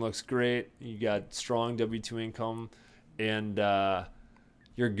 Everything looks great. You got strong W-2 income, and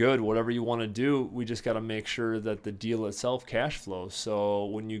you're good. Whatever you want to do, we just got to make sure that the deal itself cash flows. So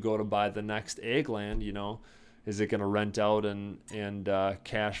when you go to buy the next egg land, is it going to rent out and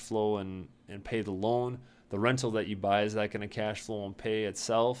cash flow and pay the loan? The rental that you buy, is that going to cash flow and pay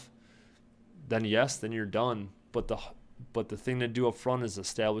itself? Then yes, then you're done. But the thing to do up front is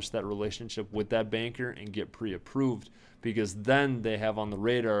establish that relationship with that banker and get pre-approved, because then they have on the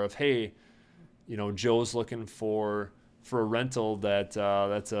radar of, hey, Joe's looking for a rental that's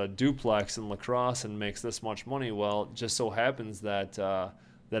a duplex in La Crosse and makes this much money. Well, it just so happens that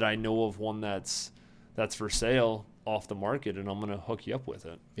I know of one that's for sale off the market, and I'm going to hook you up with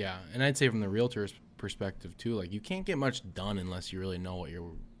it. Yeah, and I'd say from the realtor's perspective too, like you can't get much done unless you really know what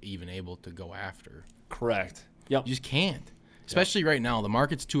you're even able to go after. Correct. Yep. You just can't. Especially right now, the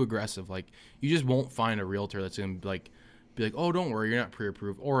market's too aggressive. Like you just won't find a realtor that's gonna be like, oh, don't worry, you're not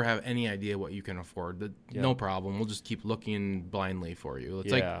pre-approved, or have any idea what you can afford. No problem. We'll just keep looking blindly for you.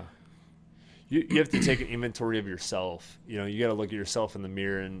 It's like you have to take an inventory of yourself. You got to look at yourself in the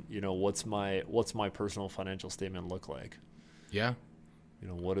mirror and what's my personal financial statement look like. Yeah.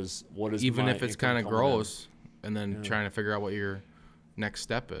 What is even my if it's kind of gross, and then trying to figure out what your next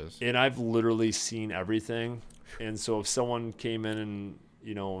step is. And I've literally seen everything. And so if someone came in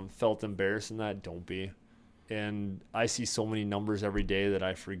and felt embarrassed in that, don't be. And I see so many numbers every day that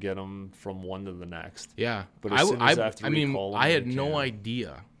I forget them from one to the next. Yeah, But as soon as I have to recall them, I had no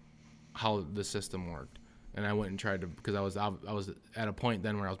idea how the system worked, and I went and tried to, because I was at a point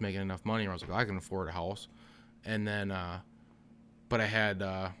then where I was making enough money where I was like, I can afford a house, and then but I had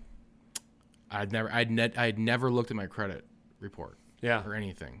I'd never looked at my credit report or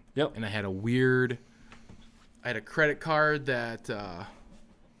anything. Yep. And I had a credit card that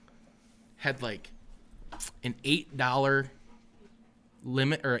had like an $8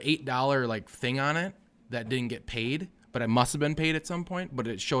 limit or $8 like thing on it that didn't get paid, but it must have been paid at some point, but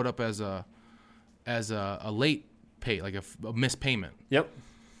it showed up as a late pay, like a missed payment. Yep.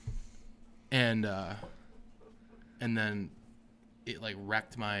 And then it like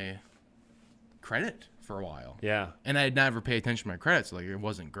wrecked my credit for a while. Yeah. And I had never paid attention to my credit, so like it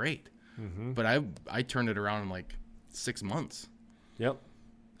wasn't great. Mm-hmm. But I turned it around in like 6 months. Yep.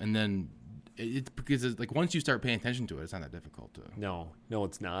 And then because it's like once you start paying attention to it, it's not that difficult to. No,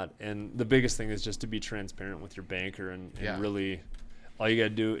 it's not. And the biggest thing is just to be transparent with your banker and really all you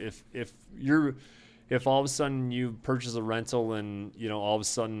got to do if all of a sudden you purchase a rental and all of a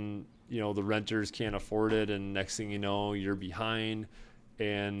sudden the renters can't afford it, and next thing you know you're behind,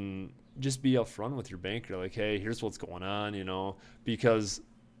 and just be upfront with your banker, like, hey, here's what's going on, because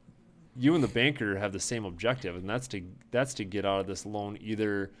you and the banker have the same objective, and that's to get out of this loan,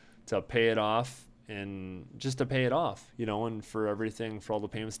 either to pay it off and just to pay it off, and for all the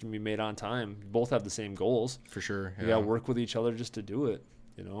payments to be made on time. Both have the same goals. For sure. You got to work with each other just to do it,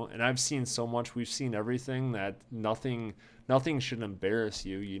 and I've seen so much, we've seen everything, that nothing should embarrass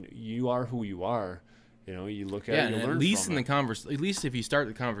you. You are who you are. You look at it, you learn at least from in at least if you start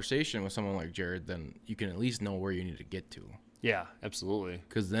the conversation with someone like Jared, then you can at least know where you need to get to. Yeah, absolutely.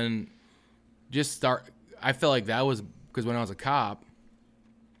 Because then just start. I felt like that was because when I was a cop,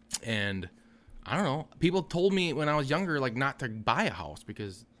 and I don't know, people told me when I was younger, like, not to buy a house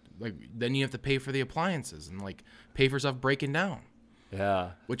because like then you have to pay for the appliances and like pay for stuff breaking down.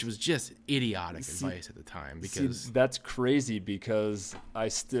 Yeah. which was just idiotic advice at the time because See, that's crazy because I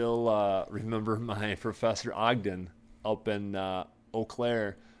still remember my professor Ogden up in Eau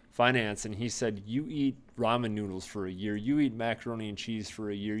Claire finance, and he said, you eat ramen noodles for a year, you eat macaroni and cheese for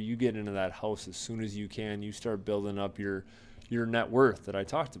a year, you get into that house as soon as you can, you start building up your net worth that I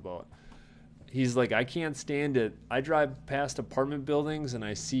talked about. He's like, I can't stand it. I drive past apartment buildings and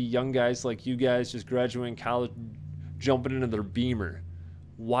I see young guys like you guys just graduating college jumping into their Beamer.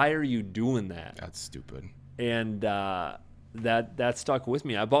 Why are you doing that? that's stupid. And that stuck with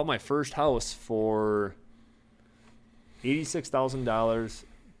me. I bought my first house for $86,000.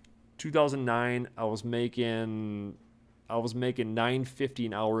 2009, I was making $9.50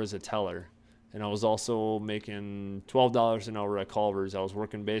 an hour as a teller, and I was also making $12 an hour at Culver's. I was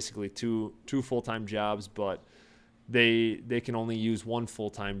working basically two full-time jobs, but they can only use one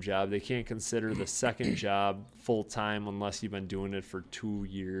full-time job. They can't consider the second job full-time unless you've been doing it for 2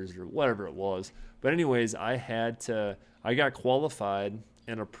 years or whatever it was. But anyways, I got qualified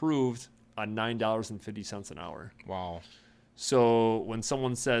and approved on $9.50 an hour. Wow. So when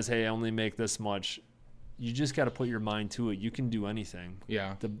someone says, hey, I only make this much, you just got to put your mind to it. You can do anything.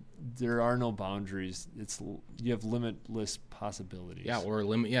 Yeah. There are no boundaries. You have limitless possibilities. Yeah, or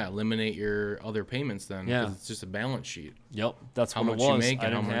eliminate your other payments then. Yeah. 'Cause it's just a balance sheet. Yep. That's How what much it you was. make I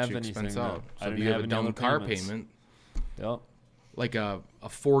and how didn't much have you anything. expense out. I So if didn't you have a any dumb other car payments. payment, Yep. like a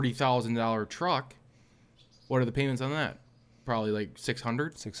 $40,000 truck, what are the payments on that? Probably like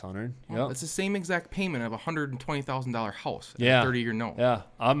 $600. 600. Well, Yep. that's the same exact payment of a $120,000 house. And Yeah. a 30-year note. Yeah,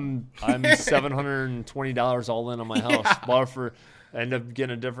 I'm $720 all in on my house. Bought end up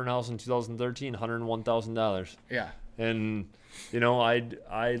getting a different house in 2013, $101,000. Yeah. And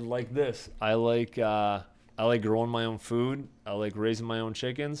I like this. I like growing my own food. I like raising my own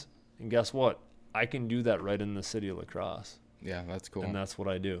chickens. And guess what? I can do that right in the city of La Crosse. Yeah, that's cool. And that's what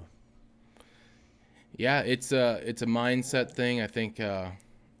I do. Yeah, it's a mindset thing. I think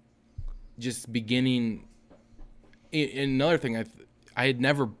just beginning. And another thing, I had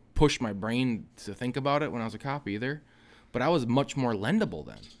never pushed my brain to think about it when I was a cop either, but I was much more lendable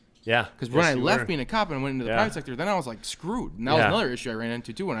then. Yeah. Because when I left being a cop and went into the Yeah. private sector, then I was like screwed. And that was another issue I ran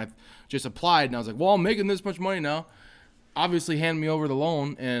into too when I just applied and I was like, well, I'm making this much money now. Obviously, hand me over the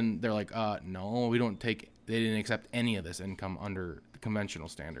loan, and they're like, no, we don't take. They didn't accept any of this income under the conventional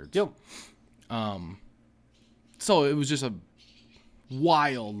standards. Yep. So it was just a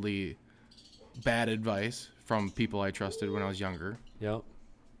wildly bad advice from people I trusted when I was younger. Yep.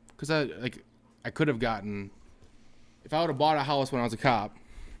 Because I could have gotten, if I would have bought a house when I was a cop,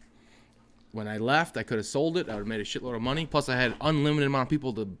 when I left, I could have sold it. I would have made a shitload of money. Plus, I had unlimited amount of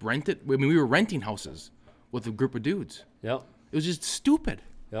people to rent it. I mean, we were renting houses with a group of dudes. Yep. It was just stupid.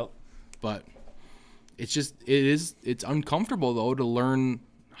 Yep. But it's uncomfortable though to learn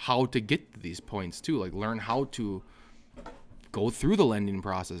how to get to these points too. Like learn how to go through the lending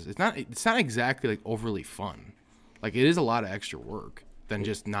process. It's not exactly like overly fun. Like it is a lot of extra work than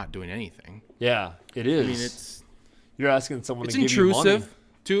just not doing anything. Yeah, it is. I mean, you're asking someone it's to give you money. intrusive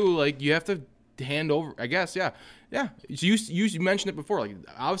too. Like you have to hand over, I guess. Yeah. So you mentioned it before. Like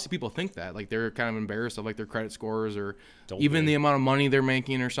obviously people think that like they're kind of embarrassed of like their credit scores or even the amount of money they're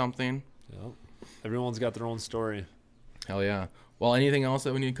making or something. Yep. Everyone's got their own story. Hell yeah. Well, anything else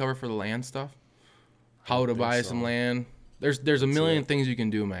that we need to cover for the land stuff? How to buy some land? There's a million things you can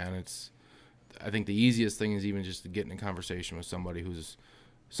do, man. I think the easiest thing is even just to get in a conversation with somebody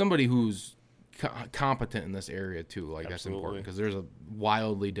who's competent in this area too. Like that's important because there's a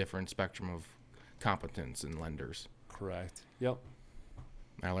wildly different spectrum of competence in lenders. Correct. Yep.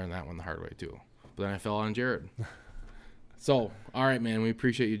 I learned that one the hard way too. But then I fell on Jared. So, all right, man. We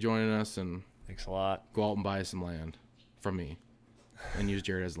appreciate you joining us and Thanks a lot. go out and buy some land from me and use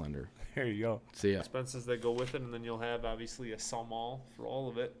Jared as lender. There you go. See ya. Expenses that go with it, and then you'll have obviously a sum all for all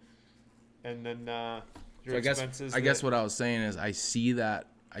of it, and then your expenses. I guess what I was saying is I see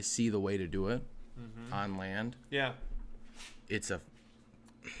the way to do it on land. Yeah. It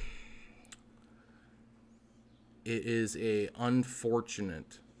is a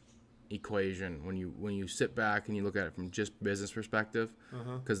unfortunate equation when you sit back and you look at it from just business perspective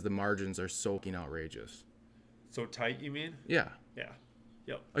because the margins are so fucking outrageous. So tight, you mean? Yeah. Yeah.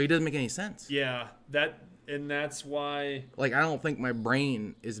 Yep. It doesn't make any sense. Yeah. That's why. Like I don't think my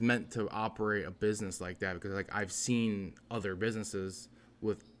brain is meant to operate a business like that because like I've seen other businesses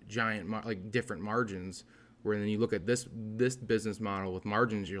with giant different margins where then you look at this business model with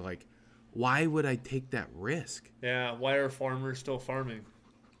margins, you're like, why would I take that risk? Yeah. Why are farmers still farming?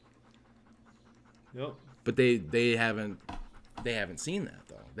 Yep. But they haven't they haven't seen that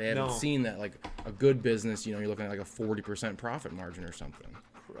though. They haven't No. seen that like a good business. You know, you're looking at like a 40% profit margin or something,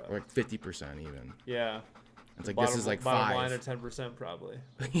 or like 50% even. Yeah. It's like this is like bottom line 5. at 10% probably.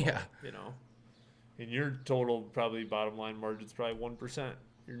 Yeah. You know, and your total probably bottom line margin's probably 1%.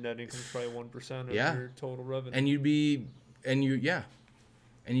 Your net income's probably 1% of Yeah. your total revenue. And you'd be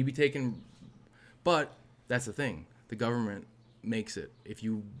taking, but that's the thing. The government makes it. If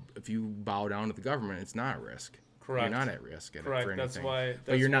you bow down to the government, it's not a risk. Correct. You're not at risk for Correct. anything. That's why.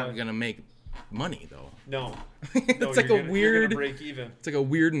 But you're not why- gonna make money though. No. It's No, like you're a gonna weird. break even. It's like a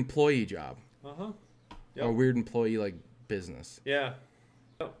weird employee job. Yep. Or a weird employee like business. Yeah.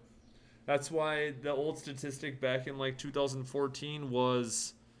 Yep. That's why the old statistic back in like 2014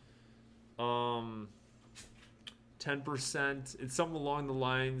 was 10%. It's something along the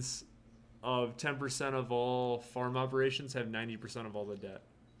lines of 10% of all farm operations have 90% of all the debt.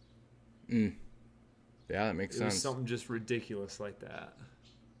 Yeah, that makes It was sense. something just ridiculous like that.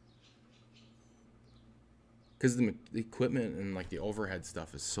 Because the equipment and like the overhead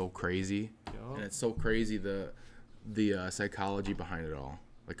stuff is so crazy, Yeah. and it's so crazy the psychology behind it all,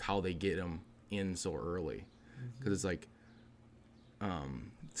 like how they get them in so early, because it's like,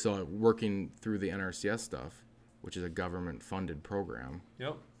 so working through the NRCS stuff, which is a government-funded program,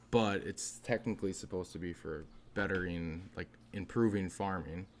 Yep. but it's technically supposed to be for bettering, like improving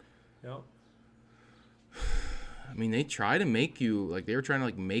farming. Yep. I mean, they try to make you like they were trying to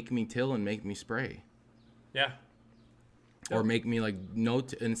like make me till and make me spray. Yeah. Or make me like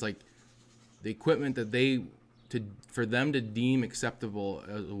and it's like the equipment that for them to deem acceptable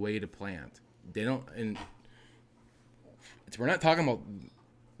as a way to plant, they don't, and we're not talking about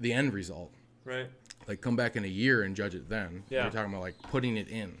the end result, Right. like come back in a year and judge it then. Yeah. We're talking about like putting it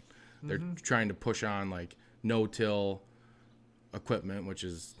in. They're trying to push on like no-till equipment, which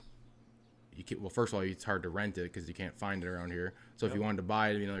is well, first of all, it's hard to rent it because you can't find it around here. So if you wanted to buy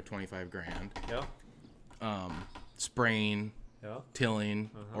it, it'd be another $25,000. Yep. Spraying, Yep.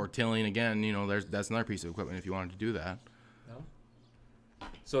 tilling, or tilling again, you know, that's another piece of equipment if you wanted to do that.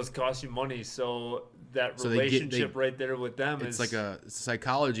 So it's cost you money. So that So relationship right there with them It's is like it's a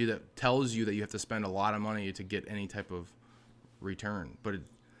psychology that tells you that you have to spend a lot of money to get any type of return, but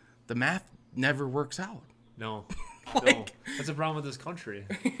the math never works out. no. Like- No. That's a problem with this country.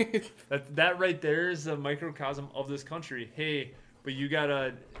 that right there is a microcosm of this country. Hey, but you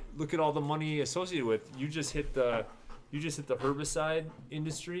gotta look at all the money associated with. You just hit the herbicide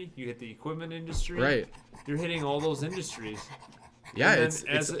industry. You hit the equipment industry. Right. You're hitting all those industries. Yeah, And it's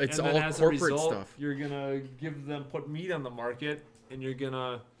then as all a corporate result, stuff, You're gonna put meat on the market, and you're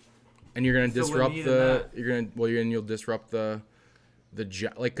gonna and you're gonna fill a disrupt need in that. you'll disrupt the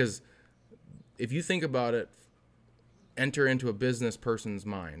like, because if you think about it, enter into a business person's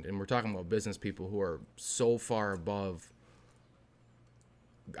mind, and we're talking about business people who are so far above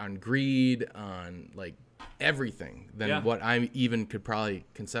on greed, on like everything than Yeah. what I even could probably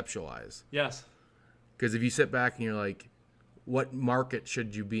conceptualize. yes. Because if you sit back and you're like, what market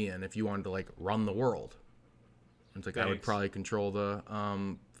should you be in if you wanted to like run the world? It's like I would Thanks. probably control the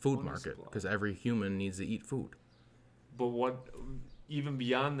food Money market, supply. because every human needs to eat food. But what, even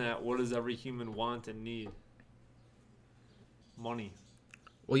beyond that, what does every human want and need? Money.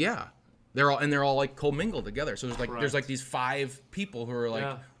 Well, yeah, they're all like commingled together. So there's Correct. like these 5 people who are like,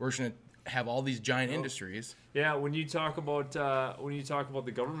 Yeah. we're just gonna have all these giant industries. Yeah, when you talk about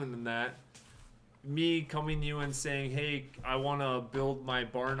the government and that, me coming to you and saying, "Hey, I want to build my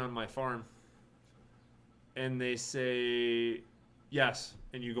barn on my farm," and they say, "Yes,"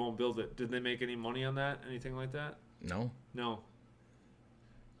 and you go and build it. Did they make any money on that? Anything like that? No, No.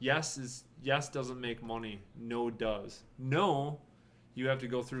 Yes doesn't make money. No does. No, you have to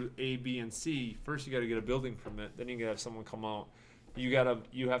go through A, B, and C. First, you got to get a building permit. Then you got to have someone come out. You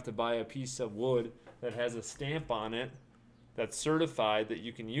have to buy a piece of wood that has a stamp on it that's certified that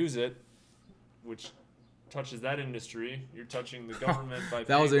you can use it, which touches that industry. You're touching the government by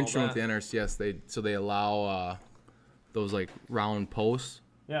that was paying all interesting with the that. NRCS. They allow those like round posts.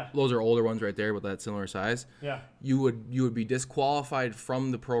 Yeah, Those are older ones right there, but that similar size. yeah. You would be disqualified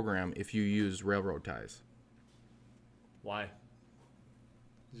from the program if you use railroad ties. Why?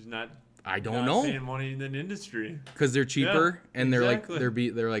 It's not. I don't not know, Paying money in an industry. because they're cheaper, Yeah, and they're exactly.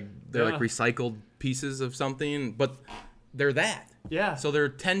 like they're like Yeah. recycled pieces of something, but they're that. Yeah. So they're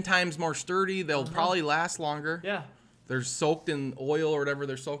 10 times more sturdy. They'll probably last longer. Yeah. They're soaked in oil or whatever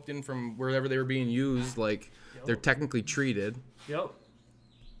they're soaked in from wherever they were being used. Like they're technically treated. Yep.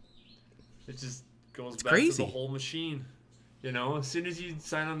 It just goes back to crazy. the whole machine. You know, as soon as you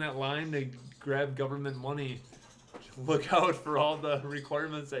sign on that line to grab government money, look out for all the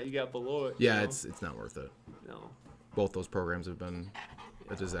requirements that you got below it. you Yeah, know? it's not worth it. No. both those programs have been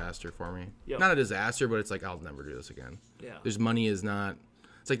a disaster for me. Yep. Not a disaster, but it's like, I'll never do this again. Yeah. There's money is not,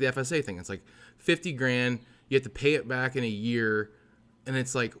 it's like the FSA thing. It's like $50,000, you have to pay it back in a year. And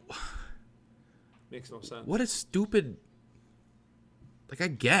it's like, Makes no sense. what a stupid, like, I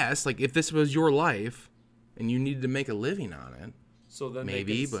guess, like, if this was your life and you needed to make a living on it, So then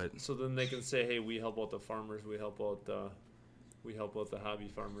maybe, they can, but- so then they can say, hey, we help out the farmers, we help out the hobby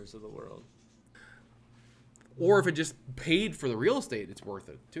farmers of the world. or if it just paid for the real estate, it's worth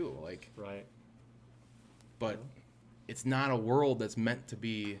it too. Like, Right. but it's not a world that's meant to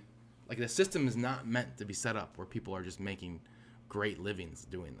be, like, the system is not meant to be set up where people are just making great livings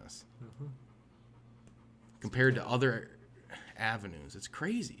doing this. Compared to other avenues, it's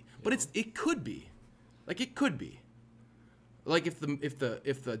crazy. But it could be. Like, it could be. Like, if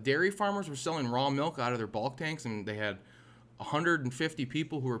the dairy farmers were selling raw milk out of their bulk tanks and they had 150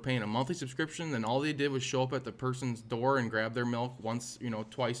 people who were paying a monthly subscription, then all they did was show up at the person's door and grab their milk once,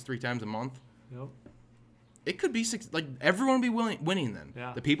 twice, 3 times a month. Yep. It could be like everyone would be winning then.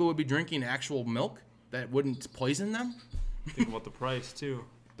 Yeah. The people would be drinking actual milk that wouldn't poison them. Think about the price too.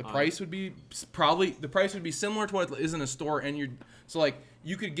 The price would be similar to what is in a store, and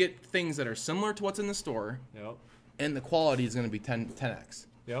you could get things that are similar to what's in the store, Yep. and the quality is going to be 10x.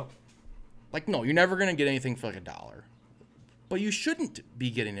 Yep. Like, no, you're never going to get anything for like $1, but you shouldn't be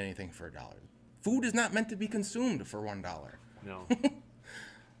getting anything for $1. Food is not meant to be consumed for $1. No.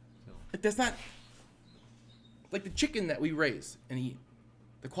 Like, that's not like the chicken that we raise and eat.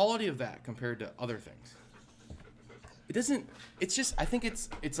 The quality of that compared to other things. It doesn't. It's just. I think it's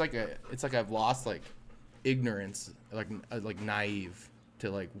like I've lost like ignorance, like naive to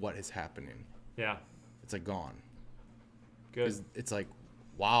like what is happening. Yeah. It's like gone. Good. It's like,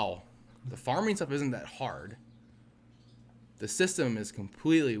 wow, the farming stuff isn't that hard. The system is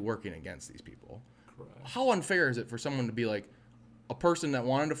completely working against these people. Correct. How unfair is it for someone to be like a person that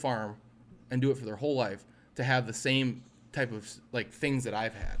wanted to farm and do it for their whole life to have the same type of like things that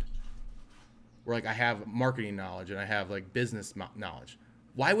I've had, where like I have marketing knowledge and I have like business knowledge?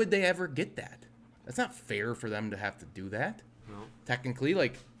 Why would they ever get that? That's not fair for them to have to do that. No. Technically,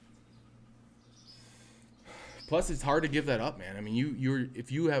 like. Plus, it's hard to give that up, man. I mean,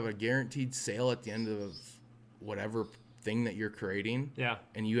 if you have a guaranteed sale at the end of whatever thing that you're creating, Yeah.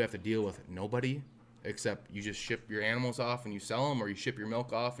 and you have to deal with nobody except you just ship your animals off and you sell them, or you ship your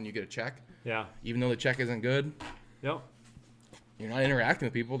milk off and you get a check, Yeah. even though the check isn't good. Yep. You're not interacting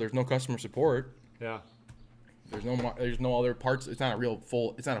with people. There's no customer support. Yeah. There's no other parts. It's not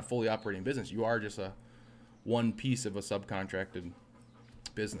a fully operating business. You are just a one piece of a subcontracted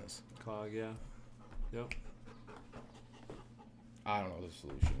business. Cog. Yeah. Yep. I don't know what the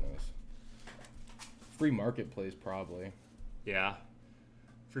solution is. Free marketplace, probably. Yeah.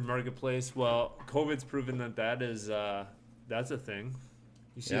 Free marketplace. Well, COVID's proven that's a thing.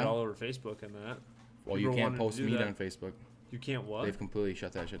 You see it Yeah. all over Facebook and that. Well, People you can't wanted to post do meat that. on Facebook. You can't what? They've completely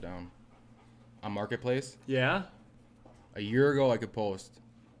shut that shit down. On Marketplace, Yeah. a year ago I could post,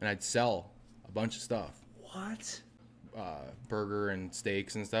 and I'd sell a bunch of stuff, What? burger and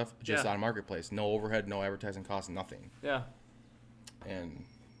steaks and stuff, just Yeah. on Marketplace. No overhead, no advertising costs, nothing. Yeah. And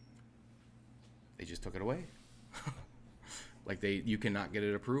they just took it away. Like you cannot get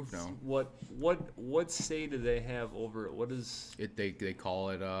it approved now. What say do they have over it? What is? They call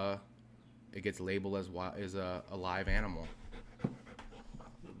it it gets labeled as a live animal.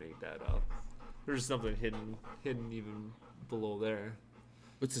 You make that up. There's something hidden even below there.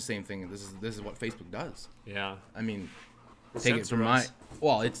 It's the same thing. This is what Facebook does. Yeah. I mean, They take it censor from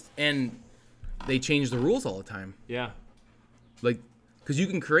us. and they change the rules all the time. Yeah. Like, because you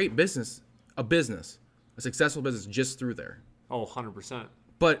can create a successful business just through there. Oh, 100%.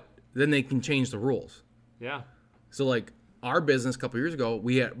 But then they can change the rules. Yeah. So like our business a couple years ago,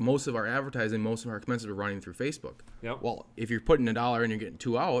 we had most of our advertising, most of our expenses were running through Facebook. Yep. Well, if you're putting $1 in, you're getting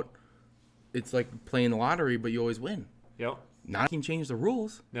 2 out. It's like playing the lottery, but you always win. Yep. Now you can change the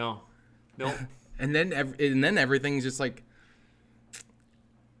rules, No. Nope. and then everything's just like,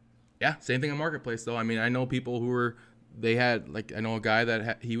 yeah, same thing on Marketplace though. I mean, I know people I know a guy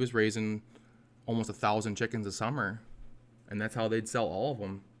that he was raising almost 1,000 chickens a summer, and that's how they'd sell all of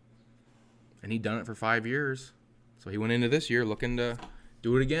them. And he'd done it for 5 years, so he went into this year looking to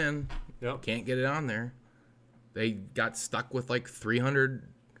do it again. Yep. Can't get it on there. They got stuck with like 300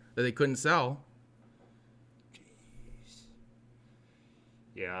 that they couldn't sell.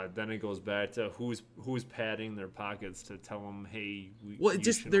 Yeah. Then it goes back to who's padding their pockets to tell them, hey, Well, you it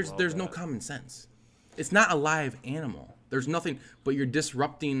just shouldn't allow there's no that. common sense. It's not a live animal. There's nothing, but you're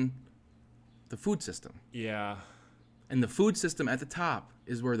disrupting the food system. Yeah. And the food system at the top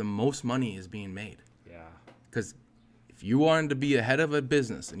is where the most money is being made. Yeah. Because if you wanted to be ahead of a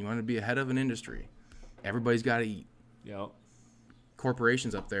business and you wanted to be ahead of an industry, everybody's got to eat. Yep.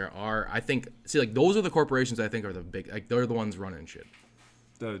 Corporations up there are, I think, like those are the corporations I think are the big, like they're the ones running shit.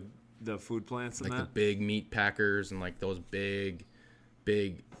 The food plants and Like that? the big meat packers and like those big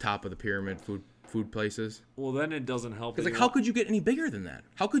top of the pyramid food places. Well, then it doesn't help. Because like, how could you get any bigger than that?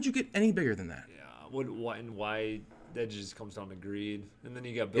 How could you get any bigger than that? Yeah. Why? That just comes down to greed. And then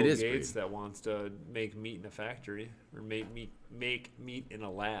you got Bill It is Gates greed. that wants to make meat in a factory or make meat in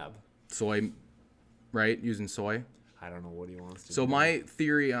a lab. Soy, right? Using soy. I don't know what he wants to So do. my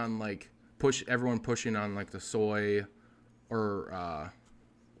theory on like everyone pushing on like the soy, or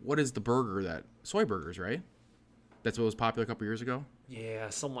what is the burger that soy burgers, right? That's what was popular a couple years ago. Yeah,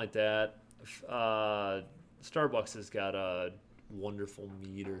 something like that. Starbucks has got a wonderful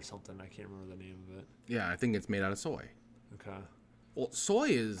meat or something. I can't remember the name of it. Yeah, I think it's made out of soy. Okay. Well, soy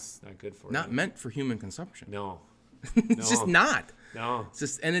is Not good for not you. meant for human consumption. No. It's just not. No. It's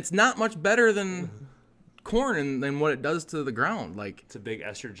just, and it's not much better than corn than what it does to the ground. Like It's a big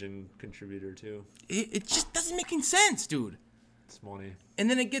estrogen contributor too. it just doesn't make any sense, dude. It's money. And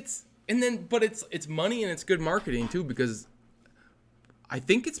then but it's money and it's good marketing too, because I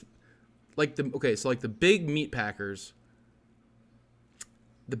think it's like the big meat packers,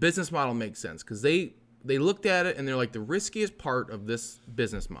 the business model makes sense because they looked at it and they're like, the riskiest part of this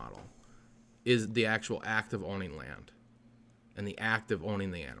business model is the actual act of owning land and the act of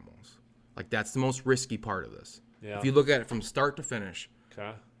owning the animals. Like that's the most risky part of this. Yeah. If you look at it from start to finish,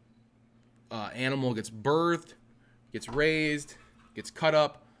 Okay. animal gets birthed, gets raised, gets cut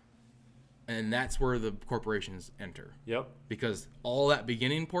up, and that's where the corporations enter. Yep. Because all that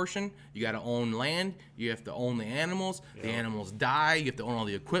beginning portion, you got to own land, you have to own the animals, the animals die, you have to own all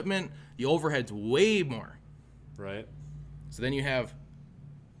the equipment, the overhead's way more. Right. So then you have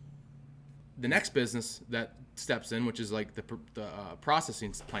the next business that steps in, which is like the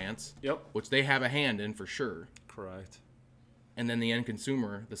processing plants, Yep. which they have a hand in for sure. Correct. And then the end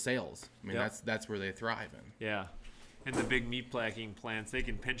consumer, the sales. I mean, Yep. that's where they thrive in. Yeah. And the big meat packing plants, they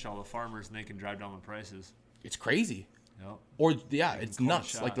can pinch all the farmers and they can drive down the prices. It's crazy. Yep. Or yeah, it's call nuts.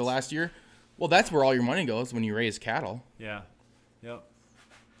 shots. Like the last year, well, that's where all your money goes when you raise cattle Yeah. Yep.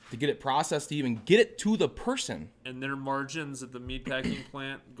 to get it processed, to even get it to the person. And their margins at the meat packing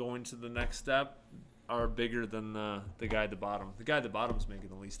plant going to the next step are bigger than the guy at the bottom. The guy at the bottom's making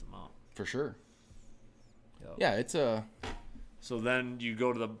the least amount. For sure. Yep. Yeah, it's a So then you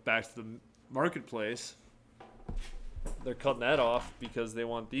go to back to the marketplace. They're cutting that off because they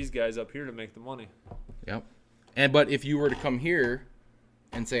want these guys up here to make the money. yep. But if you were to come here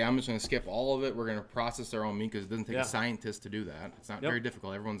and say, I'm just going to skip all of it, we're going to process our own meat, because it doesn't take Yeah. a scientist to do that. It's not Yep. very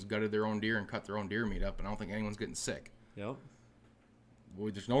difficult. Everyone's gutted their own deer and cut their own deer meat up, and I don't think anyone's getting sick. Yep.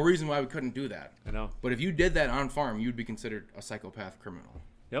 Well, there's no reason why we couldn't do that. I know. But if you did that on farm, you'd be considered a psychopath criminal.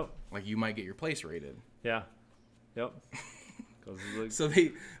 Yep. Like you might get your place raided. Yeah. Yep. 'Cause it's like- So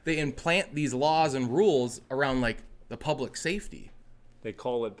they implant these laws and rules around like the public safety. they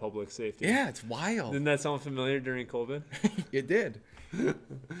call it public safety. Yeah, it's wild. Didn't that sound familiar during COVID? It did.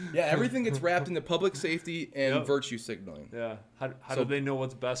 Yeah, everything gets wrapped into public safety and Yep. virtue signaling. Yeah. How So- do they know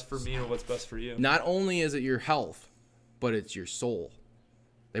what's best for me or what's best for you? Not only is it your health, but it's your soul.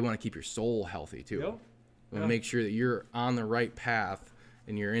 They want to keep your soul healthy too. Yep. They want Yeah. to make sure that you're on the right path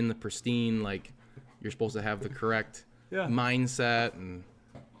and you're in the pristine, like you're supposed to have the correct Yeah. mindset and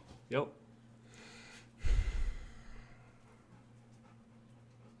Yep.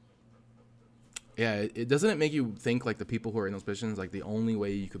 yeah, it doesn't it make you think like the people who are in those positions, like the only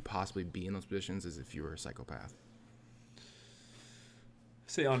way you could possibly be in those positions is if you were a psychopath.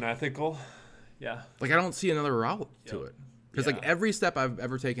 Say unethical. Yeah. Like I don't see another route to Yep. it. Because like Yeah. every step I've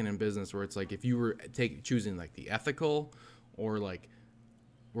ever taken in business, where it's like if you were choosing like the ethical, or like,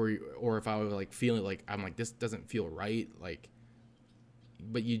 or if I was like feeling like I'm like this doesn't feel right, like,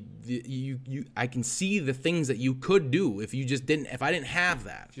 but you I can see the things that you could do if you just didn't, if I didn't have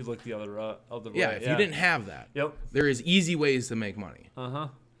that. If you look the other way. Yeah, if you didn't have that, Yep. there is easy ways to make money, Uh-huh.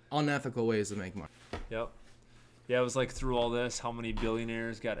 unethical ways to make money. Yep. Yeah, it was like through all this, how many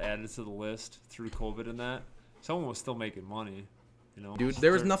billionaires got added to the list through COVID and that? Someone was still making money, you know? Dude,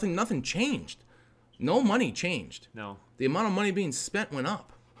 there was nothing changed. No money changed. No. The amount of money being spent went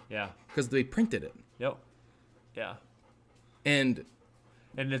up Yeah. because they printed it. Yep. Yeah. And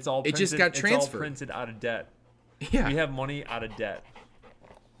And it's all It printed, just got It's transferred. all printed out of debt. yeah, We have money out of debt.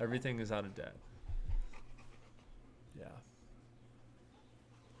 Everything is out of debt. Yeah.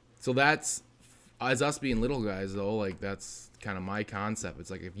 so that's, as us being little guys though, like that's kind of my concept. It's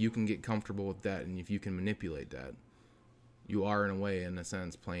like if you can get comfortable with that and if you can manipulate that, you are in a way, in a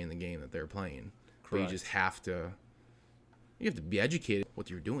sense, playing the game that they're playing. But you Correct. just have to You have to be educated what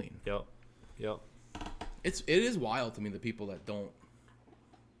you're doing. Yep. It is wild to me, the people that don't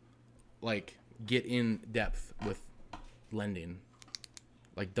like get in depth with lending,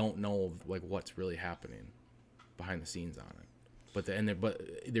 like don't know like what's really happening behind the scenes on it. But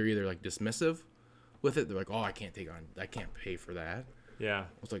they're either like dismissive with it. They're like, oh, I can't pay for that. Yeah.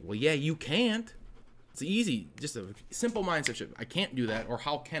 It's like, well, yeah, you can't. It's easy, just a simple mindset shift. I can't do that, or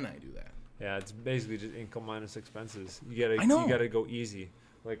how can I do that? Yeah, it's basically just income minus expenses. I know. You gotta go easy.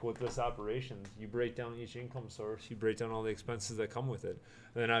 Like with this operation, you break down each income source, you break down all the expenses that come with it.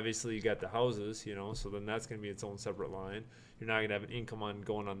 And then obviously you got the houses, so then that's gonna be its own separate line. You're not gonna have an income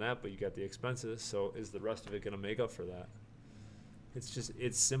going on that, but you got the expenses. So is the rest of it gonna make up for that?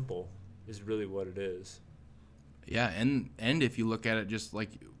 It's simple, is really what it is. Yeah, and if you look at it just like,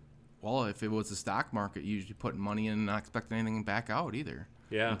 well, if it was the stock market, you usually put money in and not expect anything back out either.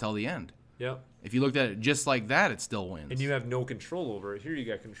 Yeah. Until the end. Yep. If you looked at it just like that, it still wins. And you have no control over it. Here you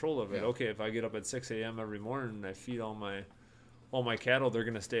got control of it. Yeah. Okay, if I get up at 6 a.m. every morning and I feed all my cattle, they're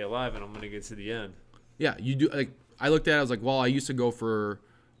gonna stay alive, and I'm gonna get to the end. Yeah, you do. Like I looked at it, I was like, well, I used to go for,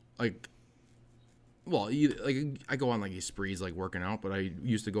 like, well, I go on like these sprees, like working out, but I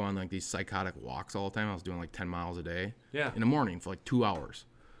used to go on like these psychotic walks all the time. I was doing like 10 miles a day. Yeah. In the morning for like 2 hours.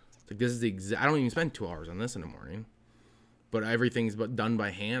 It's like this is the I don't even spend 2 hours on this in the morning. But everything's done by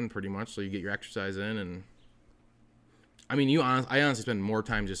hand pretty much, so you get your exercise in. And I mean, I honestly spend more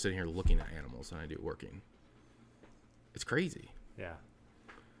time just sitting here looking at animals than I do working. It's crazy. Yeah.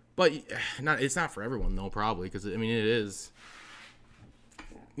 But it's not for everyone though, probably, because I mean it is.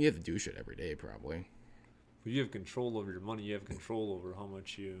 You have to do shit every day, probably. But you have control over your money. You have control over how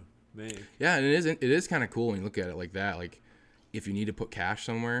much you make. Yeah, and it is kind of cool when you look at it like that. Like, if you need to put cash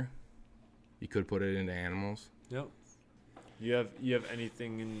somewhere, you could put it into animals. Yep. You have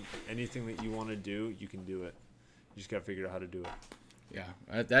anything that you want to do, you can do it. You just gotta figure out how to do it.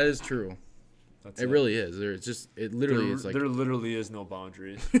 Yeah, that is true. It really is. It literally is like there literally is no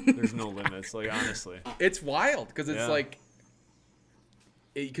boundaries. There's no limits. Like honestly, it's wild because it's like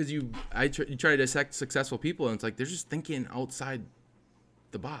because you try to dissect successful people and it's like they're just thinking outside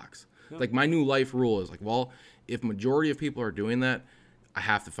the box. Yep. Like my new life rule is like, well, if majority of people are doing that, I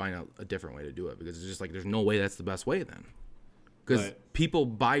have to find out a different way to do it because it's just like there's no way that's the best way then. Because people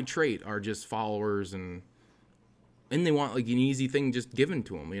by trait are just followers and they want like an easy thing just given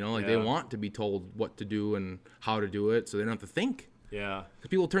to them, they want to be told what to do and how to do it so they don't have to think. Yeah. Because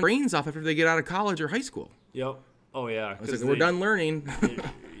people turn brains off after they get out of college or high school. Yep. Oh yeah. It's like we're done learning.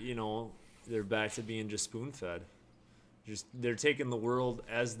 They're back to being just spoon fed. Just they're taking the world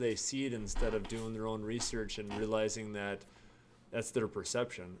as they see it instead of doing their own research and realizing that that's their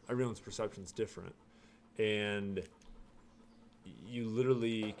perception. Everyone's perception is different, and you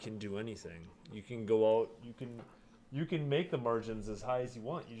literally can do anything. You can go out. You can make the margins as high as you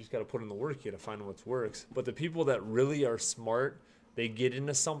want. You just got to put in the work. You got to find what works. But the people that really are smart, they get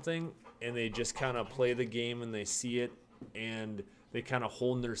into something and they just kind of play the game and they see it and they kind of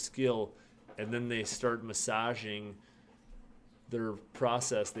hone their skill, and then they start massaging their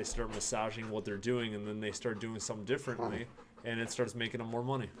process. They start massaging what they're doing, and then they start doing something differently, and it starts making them more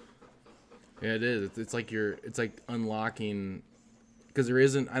money. Yeah, it is. It's like unlocking, because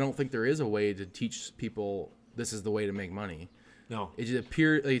I don't think there is a way to teach people this is the way to make money. No.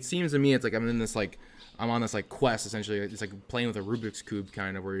 It seems to me it's like I'm on this like quest essentially. It's like playing with a Rubik's Cube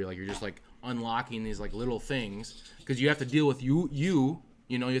kind of, where you're just like unlocking these like little things, because you have to deal with you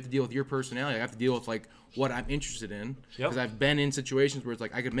have to deal with your personality. I have to deal with like what I'm interested in, because I've been in situations where it's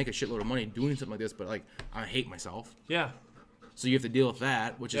like I could make a shitload of money doing something like this, but like I hate myself. Yeah. So you have to deal with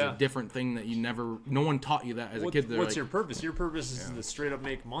that, which is a different thing that no one taught you that as a kid. What's your purpose? Your purpose is to straight up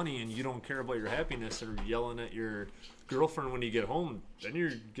make money, and you don't care about your happiness or yelling at your girlfriend when you get home. Then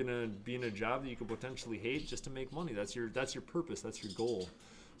you're gonna be in a job that you could potentially hate just to make money. That's your purpose. That's your goal.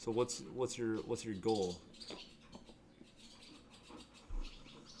 So what's your goal?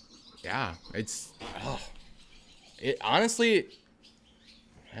 Yeah, honestly.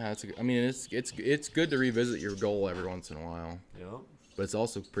 Yeah, it's good to revisit your goal every once in a while. Yeah. But it's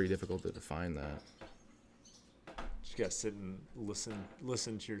also pretty difficult to define that. Just gotta sit and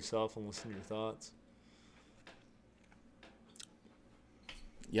listen to yourself and listen to your thoughts.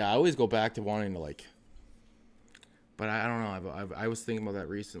 Yeah, I always go back to wanting to like. But I don't know. I was thinking about that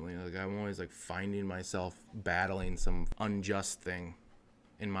recently. Like I'm always like finding myself battling some unjust thing,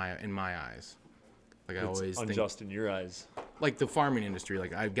 in my eyes. Like I always unjust in your eyes. Like the farming industry,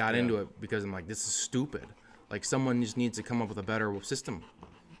 like I got into it because I'm like, this is stupid. Like someone just needs to come up with a better system.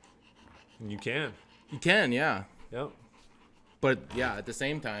 And you can. You can, yeah. Yep. But yeah, at the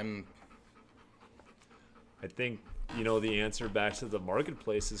same time, I think the answer back to the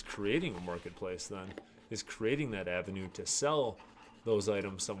marketplace is creating a marketplace then, is creating that avenue to sell those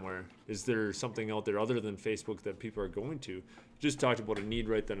items somewhere. Is there something out there other than Facebook that people are going to? Just talked about a need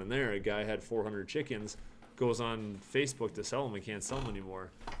right then and there. A guy had 400 chickens, goes on Facebook to sell them and can't sell them anymore.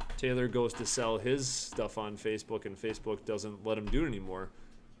 Taylor goes to sell his stuff on Facebook and Facebook doesn't let him do it anymore.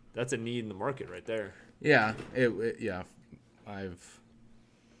 That's a need in the market right there. Yeah, I've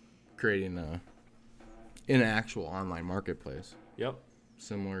creating an actual online marketplace. Yep.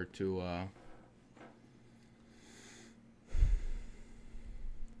 Similar to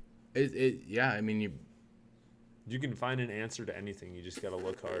I mean you can find an answer to anything. You just got to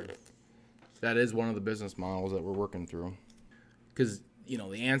look hard. That is one of the business models that we're working through. Because,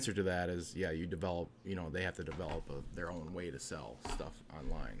 the answer to that is, you develop, they have to develop their own way to sell stuff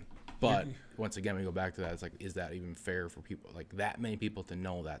online. But once again, we go back to that. It's like, is that even fair for people, like that many people to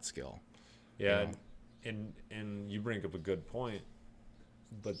know that skill? Yeah. And you bring up a good point.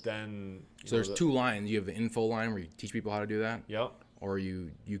 But then... So there's two lines. You have the info line where you teach people how to do that. Yep. Or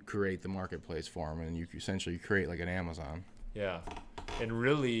you create the marketplace for them, and you essentially create like an Amazon. Yeah. And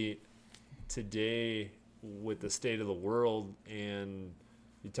really, today, with the state of the world, and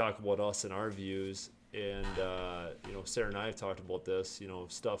you talk about us and our views, and, Sarah and I have talked about this,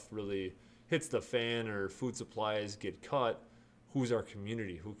 if stuff really hits the fan or food supplies get cut, who's our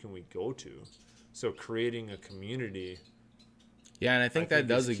community? Who can we go to? So creating a community. Yeah, and I think that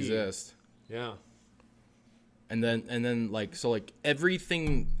does exist. Yeah. And then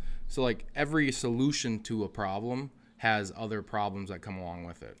every solution to a problem has other problems that come along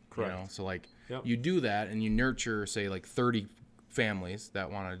with it. Correct. So you do that and you nurture, say, 30 families that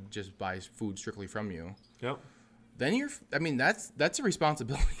want to just buy food strictly from you. Yep. Then that's a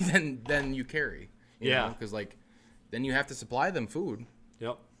responsibility then you carry. Because then you have to supply them food.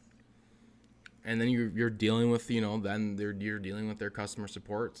 Yep. And then you're dealing with you're dealing with their customer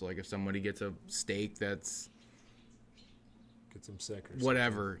support. So if somebody gets a steak that's gets them sick or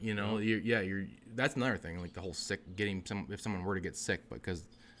whatever, you're that's another thing, the whole sick if someone were to get sick,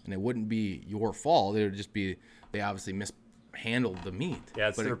 and it wouldn't be your fault, it would just be they obviously mishandled the meat. Yeah,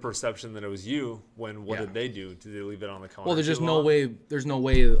 it's their perception that it was you. When what did they do? Did they leave it on the counter? Well, there's just no way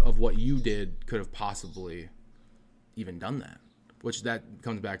of what you did could have possibly even done that. Which that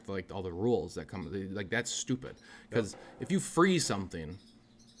comes back to all the rules that come that's stupid, because if you freeze something,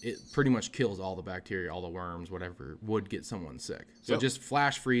 it pretty much kills all the bacteria, all the worms, whatever would get someone sick. So just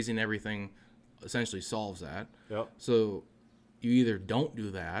flash freezing everything essentially solves that. Yep. So you either don't do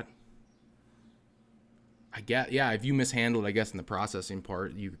that. If you mishandled, I guess, in the processing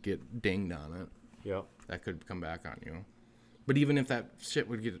part, you could get dinged on it. Yep. That could come back on you. But even if that shit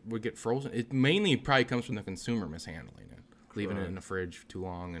would get frozen, it mainly probably comes from the consumer mishandling it. Leaving it in the fridge too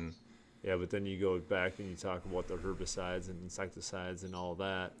long. And yeah, but then you go back and you talk about the herbicides and insecticides and all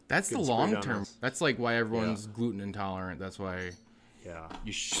that. That's the long term. That's why everyone's gluten intolerant. That's why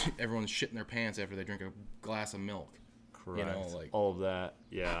everyone's shitting their pants after they drink a glass of milk. Correct. All of that.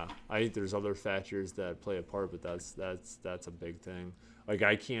 Yeah, I think there's other factors that play a part, but that's a big thing.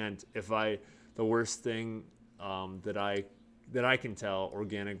 The worst thing that I can tell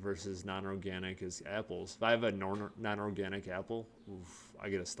organic versus non-organic is apples. If I have a non-organic apple, I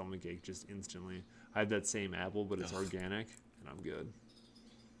get a stomach ache just instantly. I have that same apple, but it's organic, and I'm good.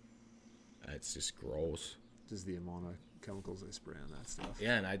 It's just gross. Just the amount of chemicals they spray on that stuff.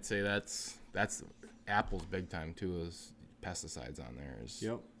 Yeah, and I'd say that's apples big time too, is pesticides on there.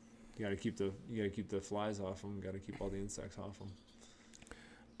 Yep. You gotta keep the flies off them. Got to keep all the insects off them.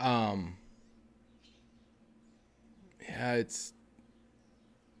 Yeah,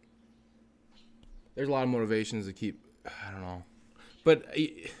 there's a lot of motivations to keep, I don't know, but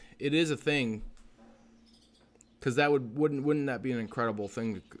it is a thing, because wouldn't that be an incredible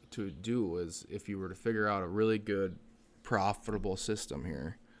thing to do, is if you were to figure out a really good, profitable system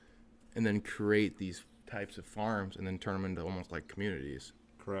here, and then create these types of farms and then turn them into almost like communities.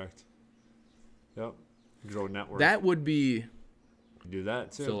 Correct. Yep. Grow a network. That would be. Do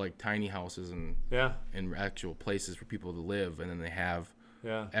that too. So tiny houses and actual places for people to live, and then they have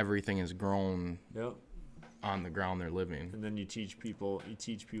everything is grown on the ground they're living. And then you teach people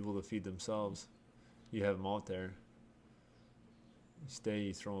to feed themselves. You have them out there.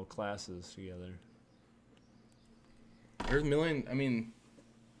 You throw classes together. There's there's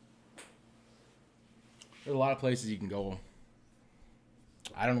a lot of places you can go.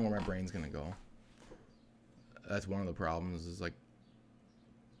 I don't know where my brain's gonna go. That's one of the problems, is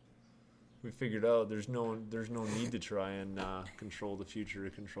we figured out there's no need to try and control the future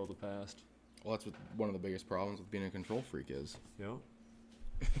to control the past. Well, that's what one of the biggest problems with being a control freak is. Yeah.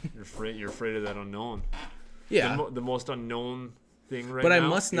 You're afraid of that unknown. Yeah. The most unknown thing right But now I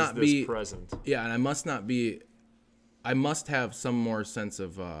must not is this be present. Yeah, and I must have some more sense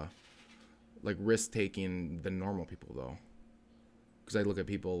of like risk taking than normal people though, because I look at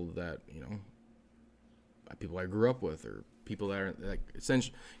people that people I grew up with or people that are like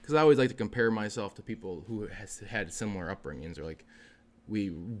essentially, because I always like to compare myself to people who has had similar upbringings or like we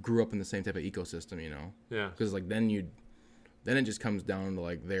grew up in the same type of ecosystem, Yeah. because like then it just comes down to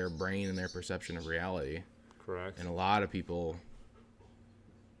like their brain and their perception of reality. Correct. And a lot of people,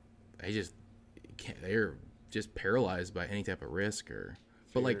 they're just paralyzed by any type of risk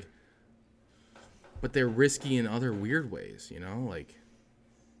but they're risky in other weird ways, like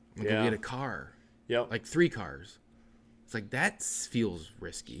go get a car, like 3 cars. It's like that feels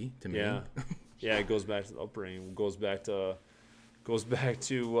risky to me. Yeah. Yeah, it goes back to the upbringing. It goes back to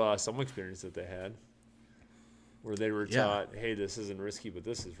some experience that they had where they were taught, hey, this isn't risky, but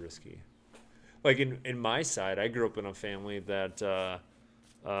this is risky. Like in my side, I grew up in a family that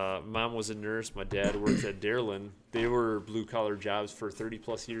mom was a nurse. My dad worked at Dairlin. They were blue-collar jobs for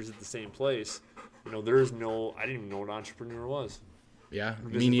 30-plus years at the same place. I didn't even know what an entrepreneur was. Yeah,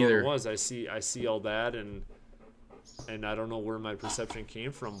 This me is neither. what it was. I see all that, and I don't know where my perception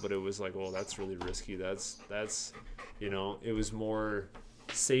came from, but it was like, well, that's really risky. That's it was more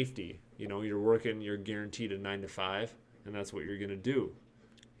safety. You're working, you're guaranteed a 9 to 5, and that's what you're gonna do.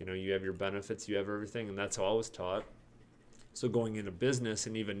 You have your benefits, you have everything, and that's how I was taught. So going into business,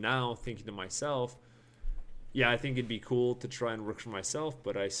 and even now thinking to myself, yeah, I think it'd be cool to try and work for myself,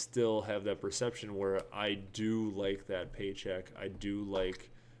 but I still have that perception where I do like that paycheck. I do like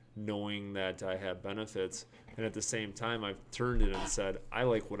knowing that I have benefits. And at the same time, I've turned it and said, I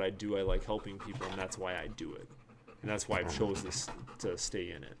like what I do. I like helping people, and that's why I do it. And that's why I've chose this to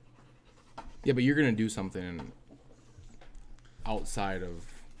stay in it. Yeah, but you're gonna do something outside of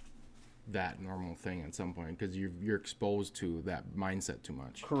that normal thing at some point because you're exposed to that mindset too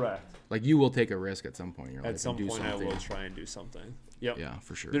much. Correct. Like you will take a risk at some point in your life. At some and do point, something. I will try and do something. Yep. Yeah,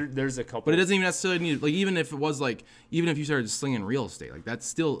 for sure. There's a couple. But it doesn't even necessarily need, like, even if it was like, even if you started slinging real estate, like that's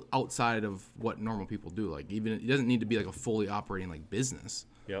still outside of what normal people do. Like even it doesn't need to be like a fully operating like business.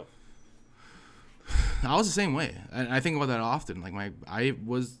 Yep. I was the same way. And I think about that often. Like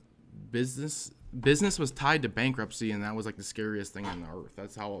business was tied to bankruptcy, and that was like the scariest thing on the earth.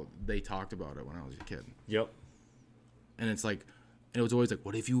 That's how they talked about it when I was a kid. Yep. And it's like, and it was always like,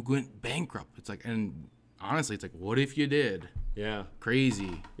 what if you went bankrupt? It's like, and honestly, it's like, what if you did? Yeah.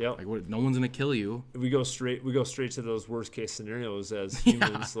 Crazy. Yep. Like, what, no one's gonna kill you. We go straight to those worst case scenarios as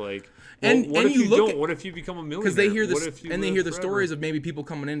humans. Like, And- what and if you you look don't? at- What if you become a millionaire? Because they hear What this, if you and they live hear the forever? stories of maybe people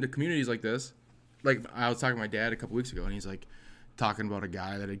coming into communities like this. Like I was talking to my dad a couple weeks ago, and he's like talking about a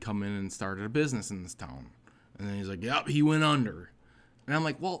guy that had come in and started a business in this town, and then he's like, "Yep, he went under," and I'm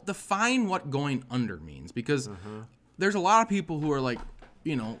like, "Well, define what going under means," because there's a lot of people who are like,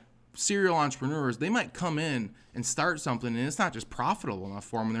 serial entrepreneurs. They might come in and start something, and it's not just profitable enough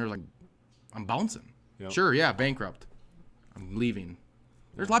for them, and they're like, "I'm bouncing." Yep. Sure, yeah, bankrupt. I'm leaving.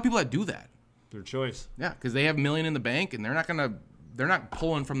 There's a lot of people that do that. Their choice. Yeah, because they have $1 million in the bank, and they're not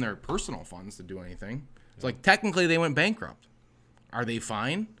pulling from their personal funds to do anything. It's like technically they went bankrupt. Are they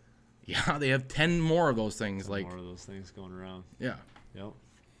fine? Yeah, they have 10 more of those things. Like More of those things going around. yeah, Yep.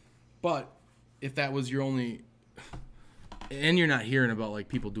 but if that was your only, and you're not hearing about like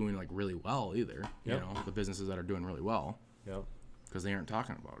people doing like really well either. Yep. The businesses that are doing really well Yep. because they aren't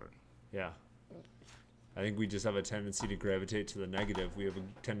talking about it. Yeah. I think we just have a tendency to gravitate to the negative. We have a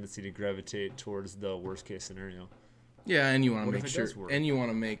tendency to gravitate towards the worst case scenario. Yeah, and you want to What make if it sure, does work? and you want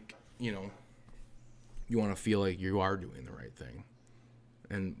to make, you want to feel like you are doing the right thing.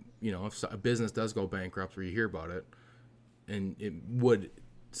 And, if a business does go bankrupt or you hear about it, and it would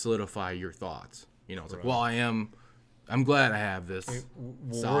solidify your thoughts. It's like, well, I'm glad I have this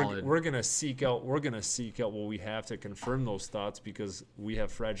solid. We're gonna seek out what we have to confirm those thoughts because we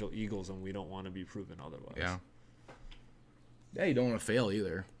have fragile egos and we don't want to be proven otherwise. Yeah. Yeah, you don't want to fail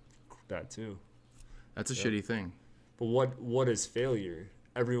either. That too. That's a shitty thing. But what is failure?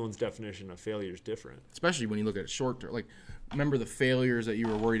 Everyone's definition of failure is different. Especially when you look at it short term. Like, remember the failures that you